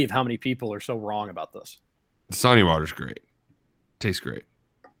can't believe how many people are so wrong about this. Dasani water's great. Tastes great.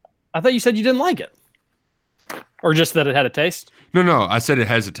 I thought you said you didn't like it. Or just that it had a taste? No. I said it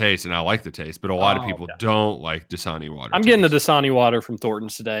has a taste, and I like the taste, but a lot of people don't like Dasani water. I'm getting the Dasani water from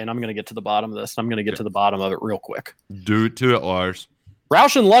Thornton's today, and I'm going to get to the bottom of this. I'm going to get to the bottom of it real quick. Do it to it, Lars.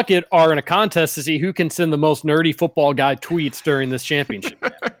 Roush and Luckett are in a contest to see who can send the most nerdy football guy tweets during this championship.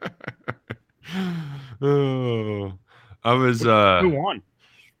 Oh, I was. Who won?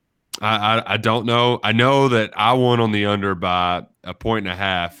 I don't know. I know that I won on the under by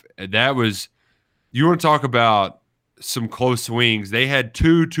 1.5. That was. You want to talk about some close swings? They had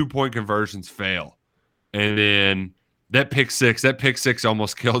 2 2-point conversions fail, and then that pick six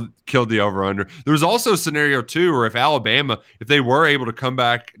almost killed the over-under. There was also scenario 2 where if they were able to come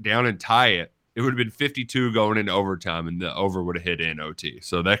back down and tie it, it would have been 52 going into overtime, and the over would have hit in OT.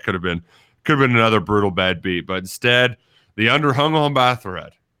 So that could have been another brutal bad beat. But instead, the under hung on by a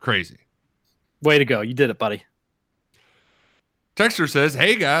thread. Crazy. Way to go. You did it, buddy. Texter says,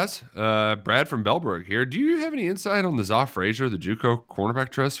 hey, guys, Brad from Bellbrook here. Do you have any insight on the Zoff Frazier, the JUCO cornerback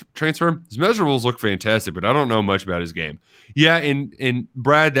transfer? His measurables look fantastic, but I don't know much about his game. Yeah, and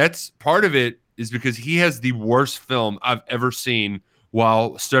Brad, that's part of it is because he has the worst film I've ever seen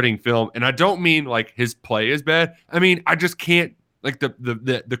while studying film. And I don't mean like his play is bad. I mean, I just can't, like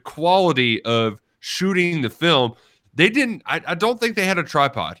the quality of shooting the film. They didn't. I don't think they had a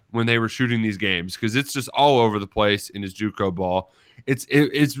tripod when they were shooting these games because it's just all over the place in his JUCO ball.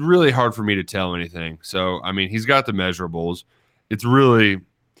 It's really hard for me to tell anything. So I mean, he's got the measurables. You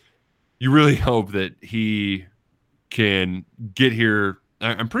really hope that he can get here.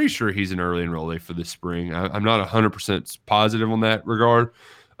 I'm pretty sure he's an early enrollee for this spring. I'm not 100% positive on that regard,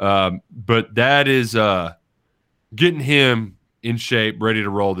 but that is getting him in shape, ready to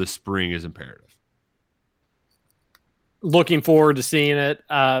roll this spring is imperative. Looking forward to seeing it.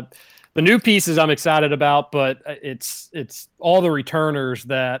 The new pieces I'm excited about, but it's all the returners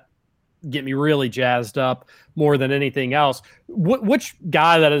that get me really jazzed up more than anything else. Which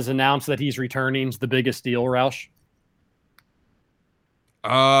guy that has announced that he's returning is the biggest deal, Roush?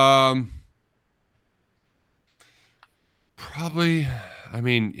 Probably. I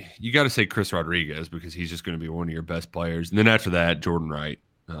mean, you got to say Chris Rodriguez because he's just going to be one of your best players, and then after that, Jordan Wright.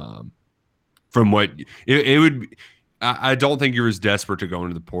 From what it would. I don't think you're as desperate to go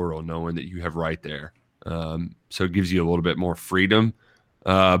into the portal knowing that you have right there. So it gives you a little bit more freedom.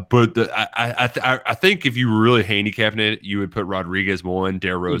 But I think if you were really handicapping it, you would put Rodriguez 1,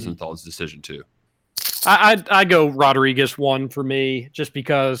 Dare Rosenthal's decision 2. I go Rodriguez 1 for me, just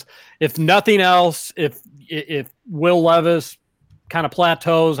because if nothing else, if Will Levis kind of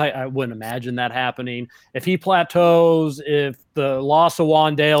plateaus, I wouldn't imagine that happening. If he plateaus, if the loss of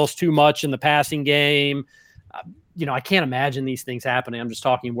Wandale is too much in the passing game, I can't imagine these things happening. I'm just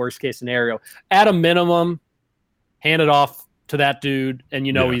talking worst case scenario. At a minimum, hand it off to that dude, and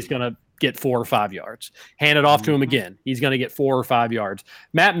he's going to get 4 or 5 yards. Hand it off to him again. He's going to get 4 or 5 yards.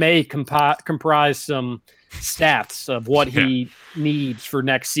 Matt may comprise some stats of what he needs for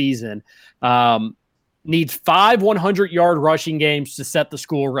next season. Needs 5 100-yard rushing games to set the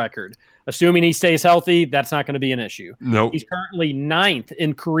school record. Assuming he stays healthy, that's not going to be an issue. Nope. He's currently 9th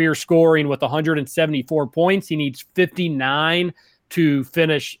in career scoring with 174 points. He needs 59 to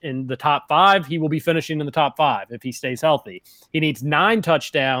finish in the top 5. He will be finishing in the top 5 if he stays healthy. He needs 9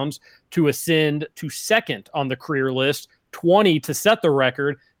 touchdowns to ascend to 2nd on the career list, 20 to set the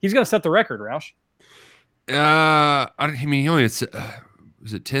record. He's going to set the record, Roush. I mean, he only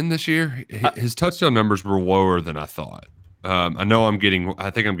was it 10 this year? His touchdown numbers were lower than I thought. I think I'm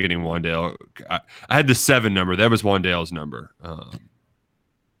getting Wan'Dale. I had the 7 number. That was Wan'Dale's number.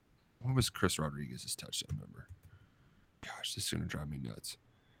 What was Chris Rodriguez's touchdown number? Gosh, this is going to drive me nuts.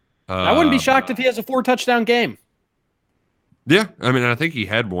 I wouldn't be shocked if he has a 4-touchdown game. Yeah, I mean, I think he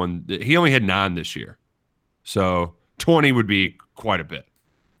had one. He only had 9 this year. So 20 would be quite a bit.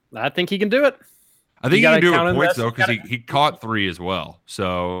 I think he can do it. I think he can do it with points, though, because he caught 3 as well.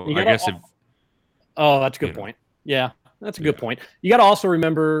 So I guess if... Oh, that's a good point. Yeah, that's a good point. You got to also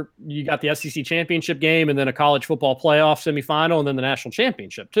remember you got the SEC championship game and then a college football playoff semifinal and then the national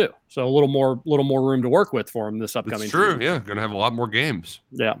championship, too. So a little more room to work with for him this upcoming season. True, season. yeah. Going to have a lot more games.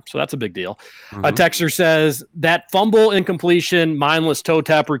 Yeah, so that's a big deal. A texter says, that fumble incompletion, mindless toe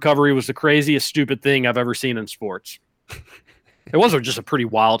tap recovery was the craziest, stupid thing I've ever seen in sports. It was just a pretty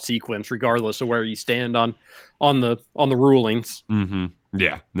wild sequence, regardless of where you stand on the rulings. Mm-hmm.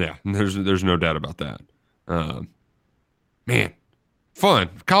 Yeah. There's no doubt about that. Man, fun.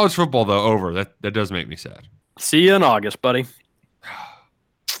 College football though over. That does make me sad. See you in August, buddy.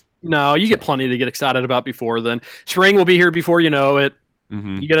 No, you get plenty to get excited about before then. Spring will be here before you know it.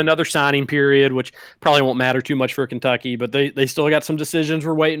 Mm-hmm. You get another signing period, which probably won't matter too much for Kentucky, but they still got some decisions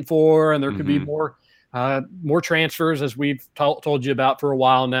we're waiting for, and there could be more transfers, as we've told you about for a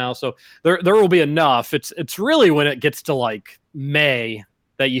while now. So there will be enough. It's really when it gets to like May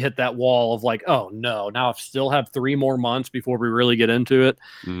that you hit that wall of like, oh no, now I still have 3 more months before we really get into it.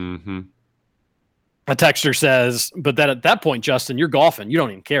 Mm-hmm. A texter says, but then at that point, Justin, you're golfing. You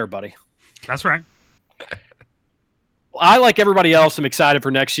don't even care, buddy. That's right. I, like everybody else, am excited for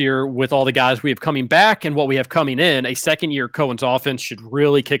next year with all the guys we have coming back and what we have coming in. A second-year Cohen's offense should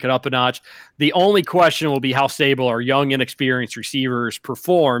really kick it up a notch. The only question will be how stable our young, inexperienced receivers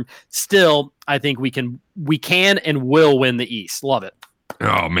perform. Still, I think we can and will win the East. Love it.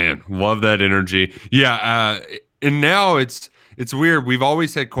 Oh, man. Love that energy. Yeah, and now it's weird. We've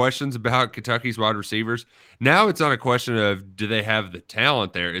always had questions about Kentucky's wide receivers. Now it's not a question of do they have the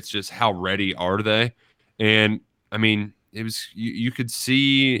talent there. It's just how ready are they? And I mean, it was you could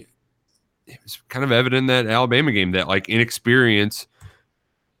see it was kind of evident in that Alabama game that like inexperience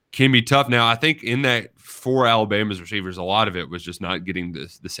can be tough. Now, I think in that for Alabama's receivers, a lot of it was just not getting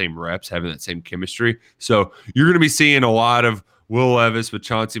the same reps, having that same chemistry. So you're going to be seeing a lot of Will Levis with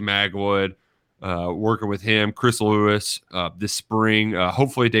Chauncey Magwood, working with him, Chris Lewis this spring.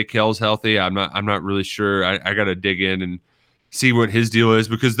 Hopefully Dakel's healthy. I'm not really sure. I got to dig in and see what his deal is,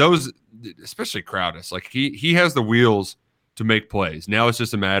 because those, especially Crowdus, like he has the wheels to make plays. Now it's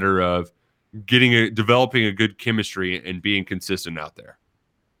just a matter of developing a good chemistry and being consistent out there.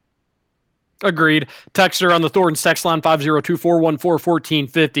 Agreed. Texter on the Thornton's text line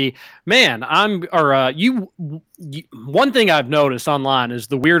 502-414-1450. Man, one thing I've noticed online is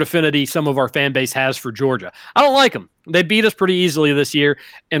the weird affinity some of our fan base has for Georgia. I don't like them. They beat us pretty easily this year,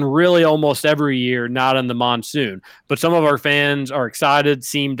 and really almost every year, not in the monsoon. But some of our fans are excited,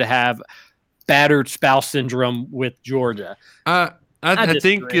 seem to have battered spouse syndrome with Georgia. I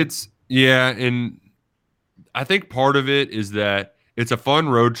think and I think part of it is that it's a fun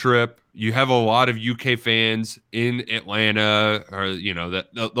road trip. You have a lot of UK fans in Atlanta, or that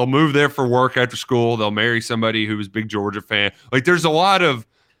they'll move there for work after school. They'll marry somebody who was a big Georgia fan. Like there's a lot of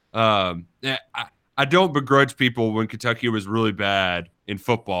I don't begrudge people when Kentucky was really bad in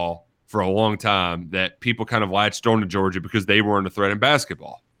football for a long time that people kind of latched on to Georgia because they weren't a threat in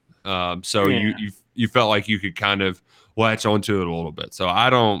basketball. You felt like you could kind of latch onto it a little bit. So I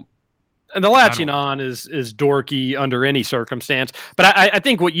don't. And the latching on is dorky under any circumstance. But I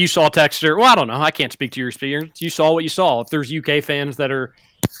think what you saw, Texter, well, I don't know. I can't speak to your experience. You saw what you saw. If there's UK fans that are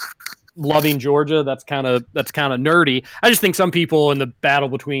loving Georgia, that's kind of nerdy. I just think some people in the battle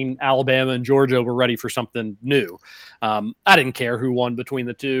between Alabama and Georgia were ready for something new. I didn't care who won between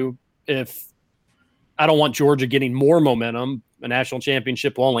the two. If I don't want Georgia getting more momentum, a national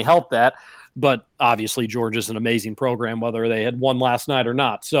championship will only help that. But obviously Georgia's an amazing program, whether they had won last night or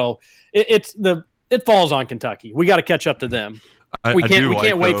not. So it falls on Kentucky. We got to catch up to them. We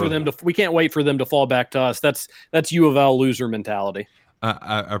can't wait for them to fall back to us. That's U of L loser mentality.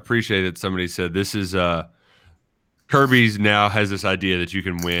 I appreciate that somebody said this is Kirby's now has this idea that you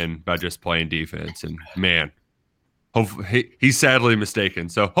can win by just playing defense, and man, hopefully he's sadly mistaken.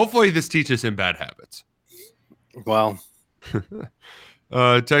 So hopefully this teaches him bad habits. Well,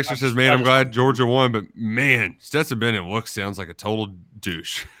 Texter says, "Man, I'm glad Georgia won, but man, Stetson Bennett sounds like a total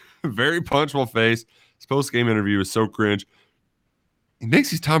douche. Very punchable face. His post-game interview is so cringe. He thinks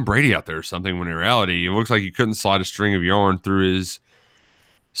he's Tom Brady out there or something, when in reality, it looks like he couldn't slide a string of yarn through his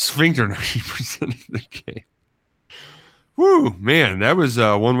sphincter 90% of the game." Woo, man, that was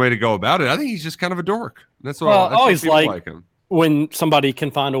one way to go about it. I think he's just kind of a dork. That's what I always like him. When somebody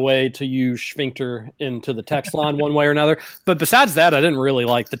can find a way to use sphincter into the text line one way or another. But besides that, I didn't really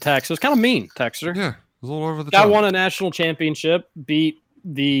like the text. It was kind of mean, Texter. Yeah, it was a little over the top. Guy won a national championship, beat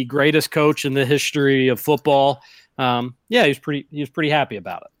the greatest coach in the history of football. Yeah, he was pretty happy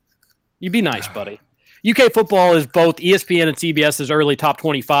about it. You be nice, buddy. UK football is both ESPN and CBS's early top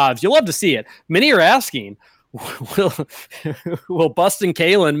 25s. You'll love to see it. Many are asking, will Bustin'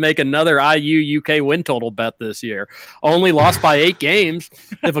 Kalen make another IU UK win total bet this year? Only lost by 8 games.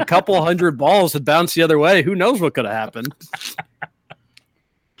 If a couple hundred balls had bounced the other way, who knows what could have happened?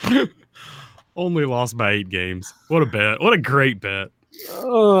 Only lost by 8 games. What a bet. What a great bet.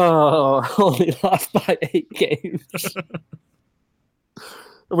 Oh, only lost by 8 games.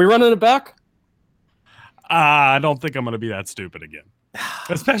 Are we running it back? I don't think I'm going to be that stupid again.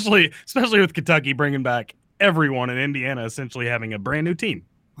 Especially with Kentucky bringing back everyone in Indiana, essentially having a brand new team.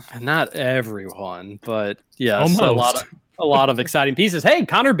 Not everyone, but yes, almost. a lot of exciting pieces. Hey,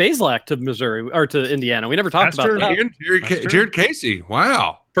 Connor Bazelak to Missouri or to Indiana. We never talked about that. And Jared Casey.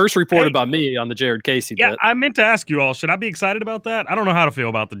 Wow. First reported by me on the Jared Casey bit. I meant to ask you all, should I be excited about that? I don't know how to feel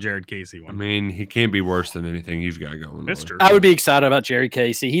about the Jared Casey one. I mean, he can't be worse than anything you've got going on. True. I would be excited about Jared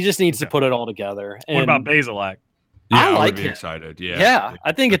Casey. He just needs to put it all together. And what about Bazelak? Yeah, I would be him. Excited. Yeah.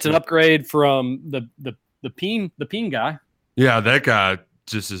 I think it's an upgrade from the Peen guy. Yeah, that guy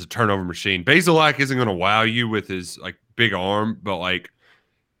just is a turnover machine. Bazelak isn't going to wow you with his big arm, but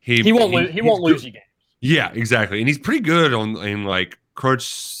he won't lose you games. Yeah, exactly. And he's pretty good in crunch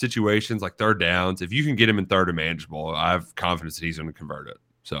situations, like third downs. If you can get him in third and manageable, I have confidence that he's going to convert it.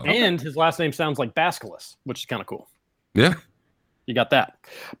 So, and his last name sounds like Basculus, which is kind of cool. Yeah. You got that.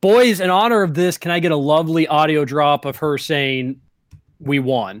 Boys, in honor of this, can I get a lovely audio drop of her saying we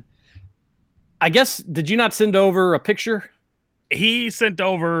won? I guess, did you not send over a picture? He sent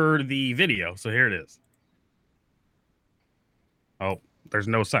over the video, so here it is. Oh, there's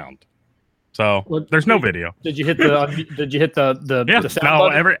no sound. So there's no video. Did you hit the the sound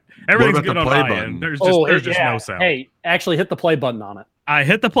button? Everything's good on my end. There's just no sound. Hey, actually hit the play button on it. I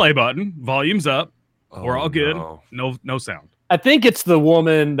hit the play button, volume's up. We're all good. No sound. I think it's the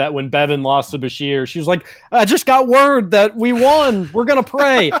woman that when Bevan lost to Bashir, she was like, I just got word that we won. We're going to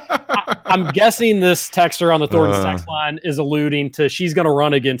pray. I'm guessing this texter on the Thornton's text line is alluding to she's going to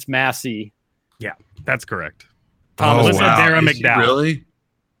run against Massey. Yeah, that's correct. Dara McDowell. Really?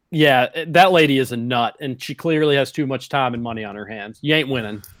 Yeah, that lady is a nut, and she clearly has too much time and money on her hands. You ain't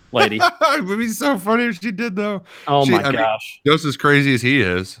winning, lady. It would be so funny if she did, though. Oh, my gosh. Just as crazy as he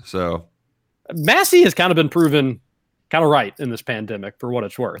is, so. Massey has kind of been proven kind of right in this pandemic for what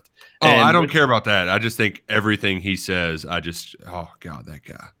it's worth. And I don't care about that. I just think everything he says, oh God, that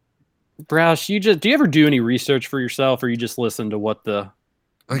guy. Roush, do you ever do any research for yourself, or you just listen to what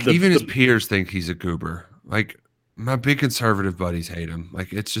even his peers think he's a goober? My big conservative buddies hate him.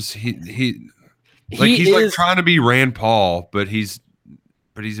 It's just he's trying to be Rand Paul, but he's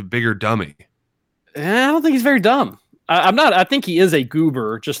a bigger dummy. I don't think he's very dumb. I'm not. I think he is a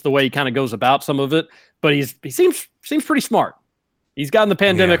goober, just the way he kind of goes about some of it. But he seems pretty smart. He's gotten the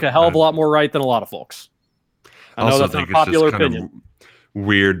pandemic a hell of a lot more right than a lot of folks. I know that's not a popular opinion.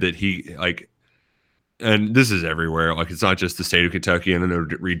 Weird that he and this is everywhere. It's not just the state of Kentucky. And I know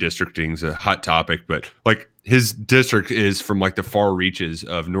redistricting is a hot topic, but his district is from the far reaches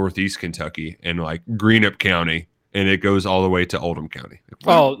of Northeast Kentucky and Greenup County. And it goes all the way to Oldham County.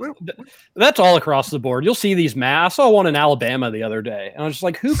 That's all across the board. You'll see these maps. I saw one in Alabama the other day, and I was just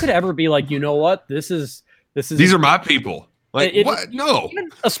like, "Who could ever be like, you know what? This is." These are my people. What? No. Even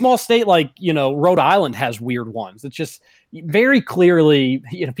a small state like Rhode Island has weird ones. It's just very clearly,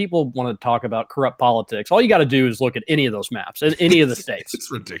 people want to talk about corrupt politics. All you got to do is look at any of those maps in any of the states.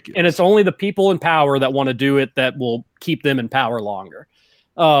 It's ridiculous, and it's only the people in power that want to do it that will keep them in power longer.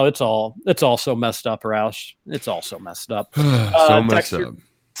 Oh, it's all so messed up, Roush. It's all so messed up. So messed up.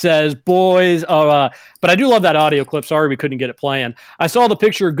 Says, boys, but I do love that audio clip. Sorry we couldn't get it playing. I saw the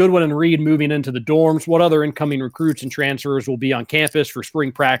picture of Goodwin and Reed moving into the dorms. What other incoming recruits and transfers will be on campus for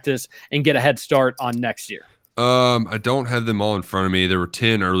spring practice and get a head start on next year? I don't have them all in front of me. There were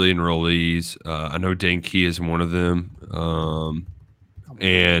 10 early enrollees. I know Dane Key is one of them.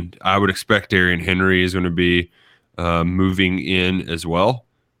 And I would expect Darian Henry is going to be moving in as well.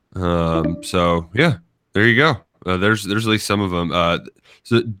 So yeah, there you go. There's at least some of them. Oh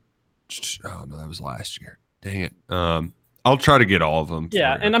no, that was last year. Dang it. I'll try to get all of them.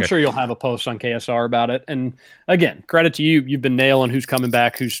 Yeah, and I'm sure you'll have a post on KSR about it. And again, credit to you. You've been nailing who's coming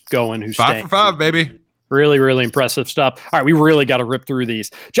back, who's going, who's 5 staying. for 5, baby. Really, really impressive stuff. All right, we really got to rip through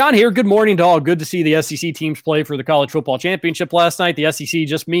these. John here. Good morning to all. Good to see the SEC teams play for the college football championship last night. The SEC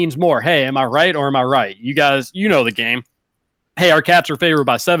just means more. Hey, am I right or am I right? You guys, you know the game. Hey, our Cats are favored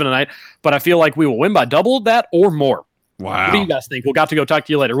by 7 tonight, but I feel like we will win by double that or more. Wow. What do you guys think? We'll got to go talk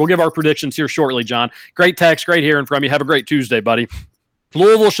to you later. We'll give our predictions here shortly, John. Great text. Great hearing from you. Have a great Tuesday, buddy.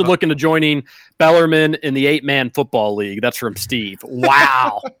 Louisville should look into joining Bellarmine in the 8-man football league. That's from Steve.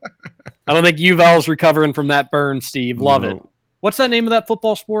 Wow. I don't think UVal's recovering from that burn, Steve. Love it. What's that name of that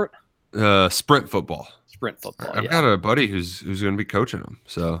football sport? Sprint football. Sprint football. I've got a buddy who's going to be coaching them.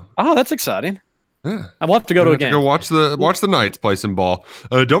 So. Oh, that's exciting. Yeah. I will have to go to a game. Go watch the Knights play some ball.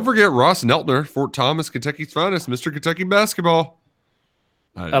 Don't forget Ross Neltner, Fort Thomas, Kentucky's finest, Mr. Kentucky basketball.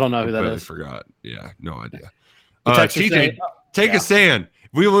 I don't know who that is. I forgot. Yeah, no idea. TJ, take a stand.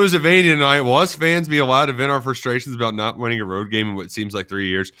 If we lose at Vandy tonight, will us fans be allowed to vent our frustrations about not winning a road game in what seems like 3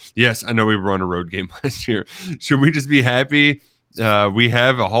 years? Yes, I know we won a road game last year. Should we just be happy we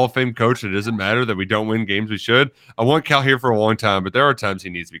have a Hall of Fame coach? It doesn't matter that we don't win games we should. I want Cal here for a long time, but there are times he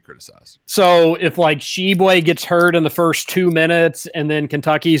needs to be criticized. So if like Sheboy gets hurt in the first 2 minutes and then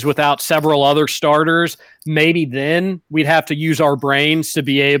Kentucky's without several other starters, maybe then we'd have to use our brains to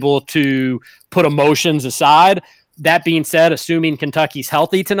be able to put emotions aside. That being said, assuming Kentucky's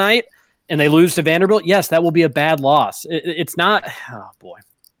healthy tonight and they lose to Vanderbilt, yes, that will be a bad loss. It's not – oh, boy.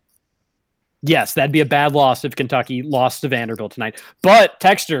 Yes, that'd be a bad loss if Kentucky lost to Vanderbilt tonight. But,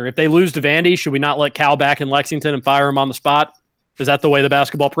 Texter, if they lose to Vandy, should we not let Cal back in Lexington and fire him on the spot? Is that the way the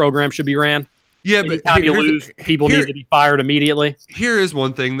basketball program should be ran? Yeah, anytime you lose, people need to be fired immediately. Here is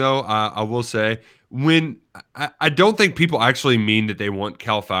one thing, though, I will say. When I don't think people actually mean that they want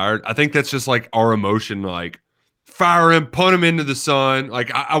Cal fired. I think that's just like our emotion, like, fire him, punt him into the sun.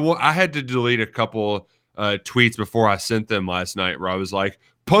 Like I had to delete a couple tweets before I sent them last night where I was like,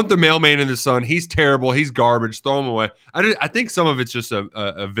 punt the mailman in the sun. He's terrible. He's garbage. Throw him away. I think some of it's just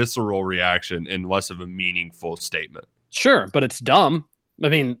a visceral reaction and less of a meaningful statement. Sure, but it's dumb. I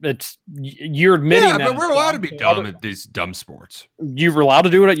mean, you're admitting that. Yeah, but we're allowed to be dumb at these dumb sports. You're allowed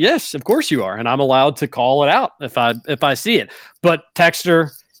to do it. Yes, of course you are. And I'm allowed to call it out if I see it. But Texter,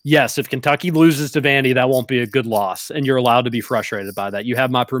 yes, if Kentucky loses to Vandy, that won't be a good loss, and you're allowed to be frustrated by that. You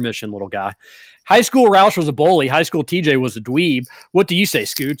have my permission, little guy. High school Roush was a bully. High school TJ was a dweeb. What do you say,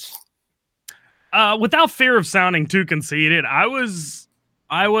 Scoots? Without fear of sounding too conceited, I was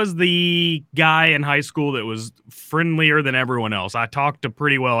the guy in high school that was friendlier than everyone else. I talked to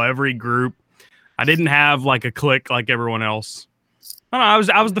pretty well every group. I didn't have like a clique like everyone else. I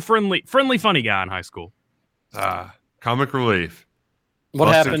was the friendly, funny guy in high school. Comic relief.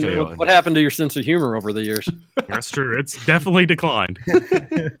 What happened to your sense of humor over the years? That's true. It's definitely declined.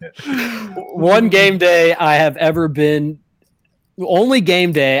 Only game day I have ever been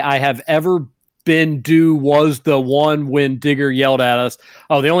to was the one when Digger yelled at us.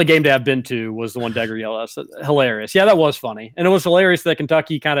 Oh, the only game day I've been to was the one Digger yelled at us. Hilarious. Yeah, that was funny. And it was hilarious that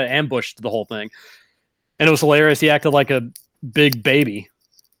Kentucky kind of ambushed the whole thing. And it was hilarious. He acted like a big baby.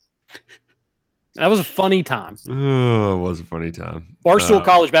 That was a funny time. Oh, it was a funny time. Barstool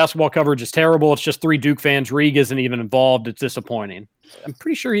college basketball coverage is terrible. It's just 3 Duke fans. Reeg isn't even involved. It's disappointing. I'm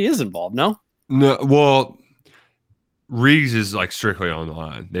pretty sure he is involved, no? No, well, Reeves is like strictly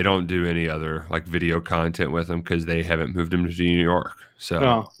online. They don't do any other like video content with him because they haven't moved him to New York.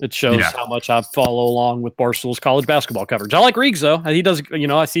 So it shows how much I follow along with Barstool's college basketball coverage. I like Reeves, though. He does,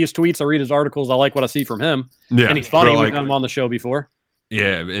 I see his tweets. I read his articles. I like what I see from him. Yeah, and he's funny. We've had him on the show before.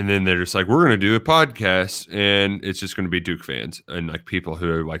 Yeah, and then they're just like, we're going to do a podcast, and it's just going to be Duke fans and like people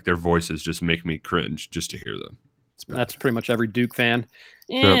who like their voices just make me cringe just to hear them. That's pretty much every Duke fan.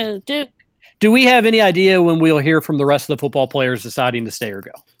 Yeah, Duke. Do we have any idea when we'll hear from the rest of the football players deciding to stay or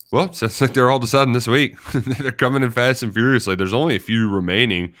go? Well, it sounds like they're all deciding this week. They're coming in fast and furiously. There's only a few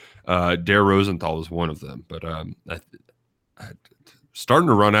remaining. Dare Rosenthal is one of them, but starting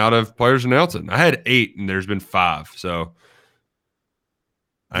to run out of players announcing. I had 8, and there's been 5, so.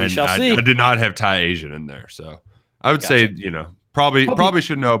 I did not have Ty Asian in there, so I would say probably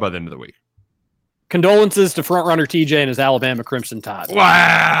should know by the end of the week. Condolences to frontrunner TJ and his Alabama Crimson Tide.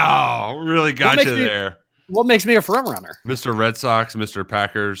 Wow, really got you there. What makes me a front runner? Mr. Red Sox, Mr.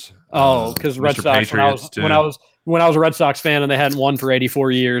 Packers. Oh, because Red Mr. Sox. Patriots, When I was a Red Sox fan and they hadn't won for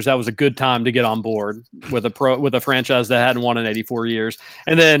 84 years, that was a good time to get on board with a franchise that hadn't won in 84 years.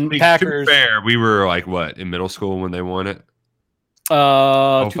 And then Packers. To be fair, we were like what in middle school when they won it.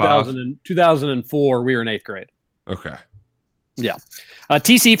 2004. We were in 8th grade. Okay. Yeah.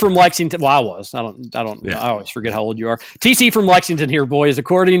 TC from Lexington. Well, I was. I always forget how old you are. TC from Lexington here, boys.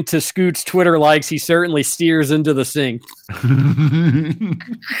 According to Scoot's Twitter likes, he certainly steers into the sink.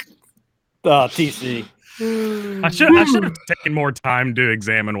 TC. I should have taken more time to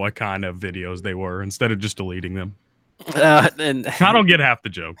examine what kind of videos they were instead of just deleting them. And I don't get half the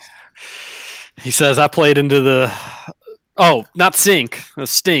jokes. He says, I played into the... Oh, not sink. A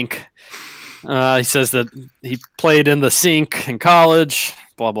stink. He says that he played in the sink in college,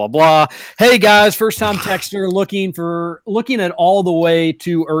 blah, blah, blah. Hey, guys, first-time texter looking at all the way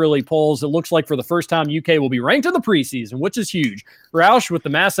too early polls. It looks like for the first time, UK will be ranked in the preseason, which is huge. Roush, with the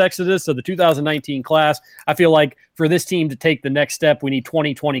mass exodus of the 2019 class, I feel like for this team to take the next step, we need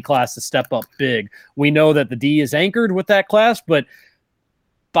 2020 class to step up big. We know that the D is anchored with that class, but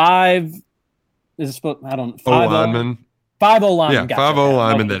five linemen. 5 O-linemen. Yeah, 5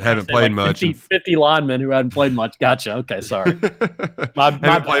 O-linemen that haven't played much. 50 linemen who hadn't played much. Gotcha. Okay, sorry.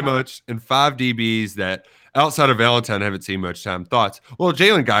 Haven't played much. And 5 DBs that, outside of Valentine, haven't seen much time. Thoughts? Well,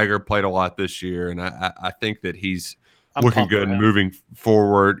 Jalen Geiger played a lot this year, and I think that he's looking good and moving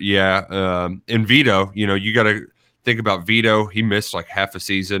forward. Yeah. And Vito, you got to think about Vito. He missed like half a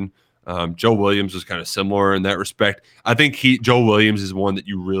season. Joe Williams was kind of similar in that respect. I think Joe Williams is one that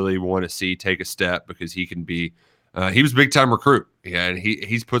you really want to see take a step because he can be he was a big-time recruit. Yeah, and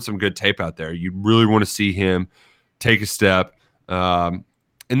he's put some good tape out there. You really want to see him take a step. And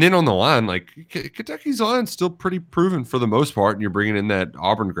then on the line, like Kentucky's line is still pretty proven for the most part, and you're bringing in that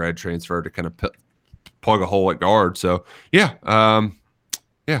Auburn grad transfer to kind of plug a hole at guard. So, yeah, I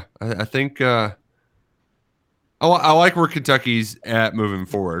think I like where Kentucky's at moving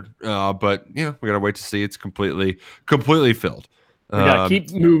forward. But, we got to wait to see it's completely filled. We got to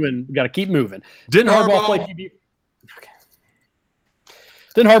keep moving. We got to keep moving. Didn't Harbaugh play QB?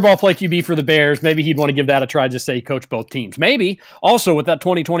 Didn't Harbaugh play QB for the Bears? Maybe he'd want to give that a try, just say he coached both teams. Maybe. Also, with that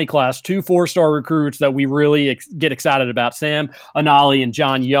 2020 class, 2 4-star recruits that we really get excited about, Sam Anali and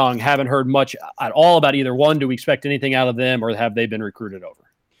John Young. Haven't heard much at all about either one. Do we expect anything out of them, or have they been recruited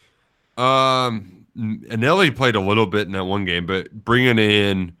over? Anelli played a little bit in that one game, but bringing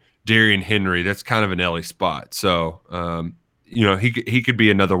in Darian Henry, that's kind of an Anelli spot. So, he could be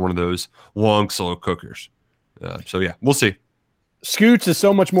another one of those long, slow cookers. So, yeah, we'll see. Scoots is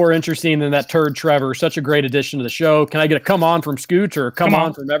so much more interesting than that turd Trevor. Such a great addition to the show. Can I get a come on from Scoots or come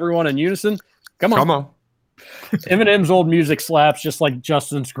on from everyone in unison? Come on. Come on. Eminem's old music slaps just like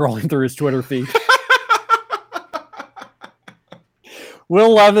Justin scrolling through his Twitter feed.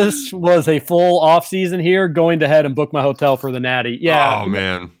 Will Levis was a full offseason here, going to head and book my hotel for the Natty. Yeah. Oh,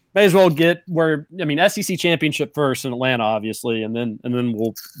 man. May as well get SEC championship first in Atlanta, obviously, and then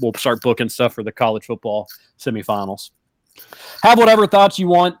we'll start booking stuff for the college football semifinals. Have whatever thoughts you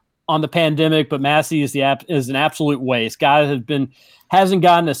want on the pandemic, but Massey is an absolute waste. Guy hasn't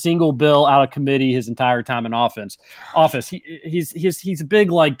gotten a single bill out of committee his entire time in office. He's a big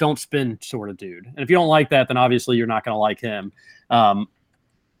don't spend sort of dude. And if you don't like that, then obviously you're not going to like him. Whatever.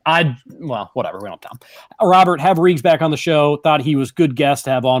 We don't have time. Robert, have Reeves back on the show. Thought he was good guest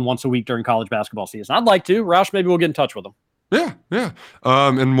to have on once a week during college basketball season. I'd like to. Roush, maybe we'll get in touch with him. Yeah.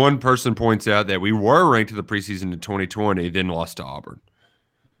 And one person points out that we were ranked in the preseason in 2020, then lost to Auburn.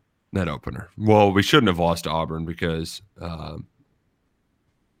 That opener. Well, we shouldn't have lost to Auburn because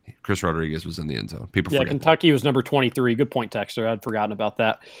Chris Rodriguez was in the end zone. People forget Kentucky that. was number 23. Good point, Texter. I'd forgotten about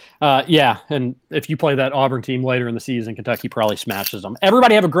that. And if you play that Auburn team later in the season, Kentucky probably smashes them.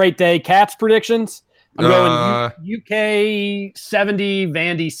 Everybody have a great day. Cats predictions? I'm going UK 70,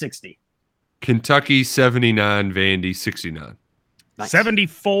 Vandy 60. Kentucky 79, Vandy 69. Nice.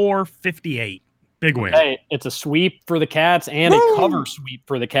 74-58. Big win. Hey, it's a sweep for the Cats and a cover sweep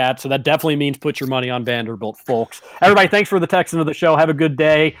for the Cats. So that definitely means put your money on Vanderbilt, folks. Everybody, thanks for the text into the show. Have a good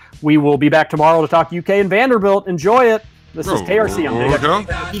day. We will be back tomorrow to talk UK and Vanderbilt. Enjoy it. This is KRC on Big X.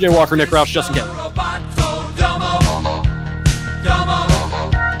 DJ Walker, Nick Roush, Justin Kent.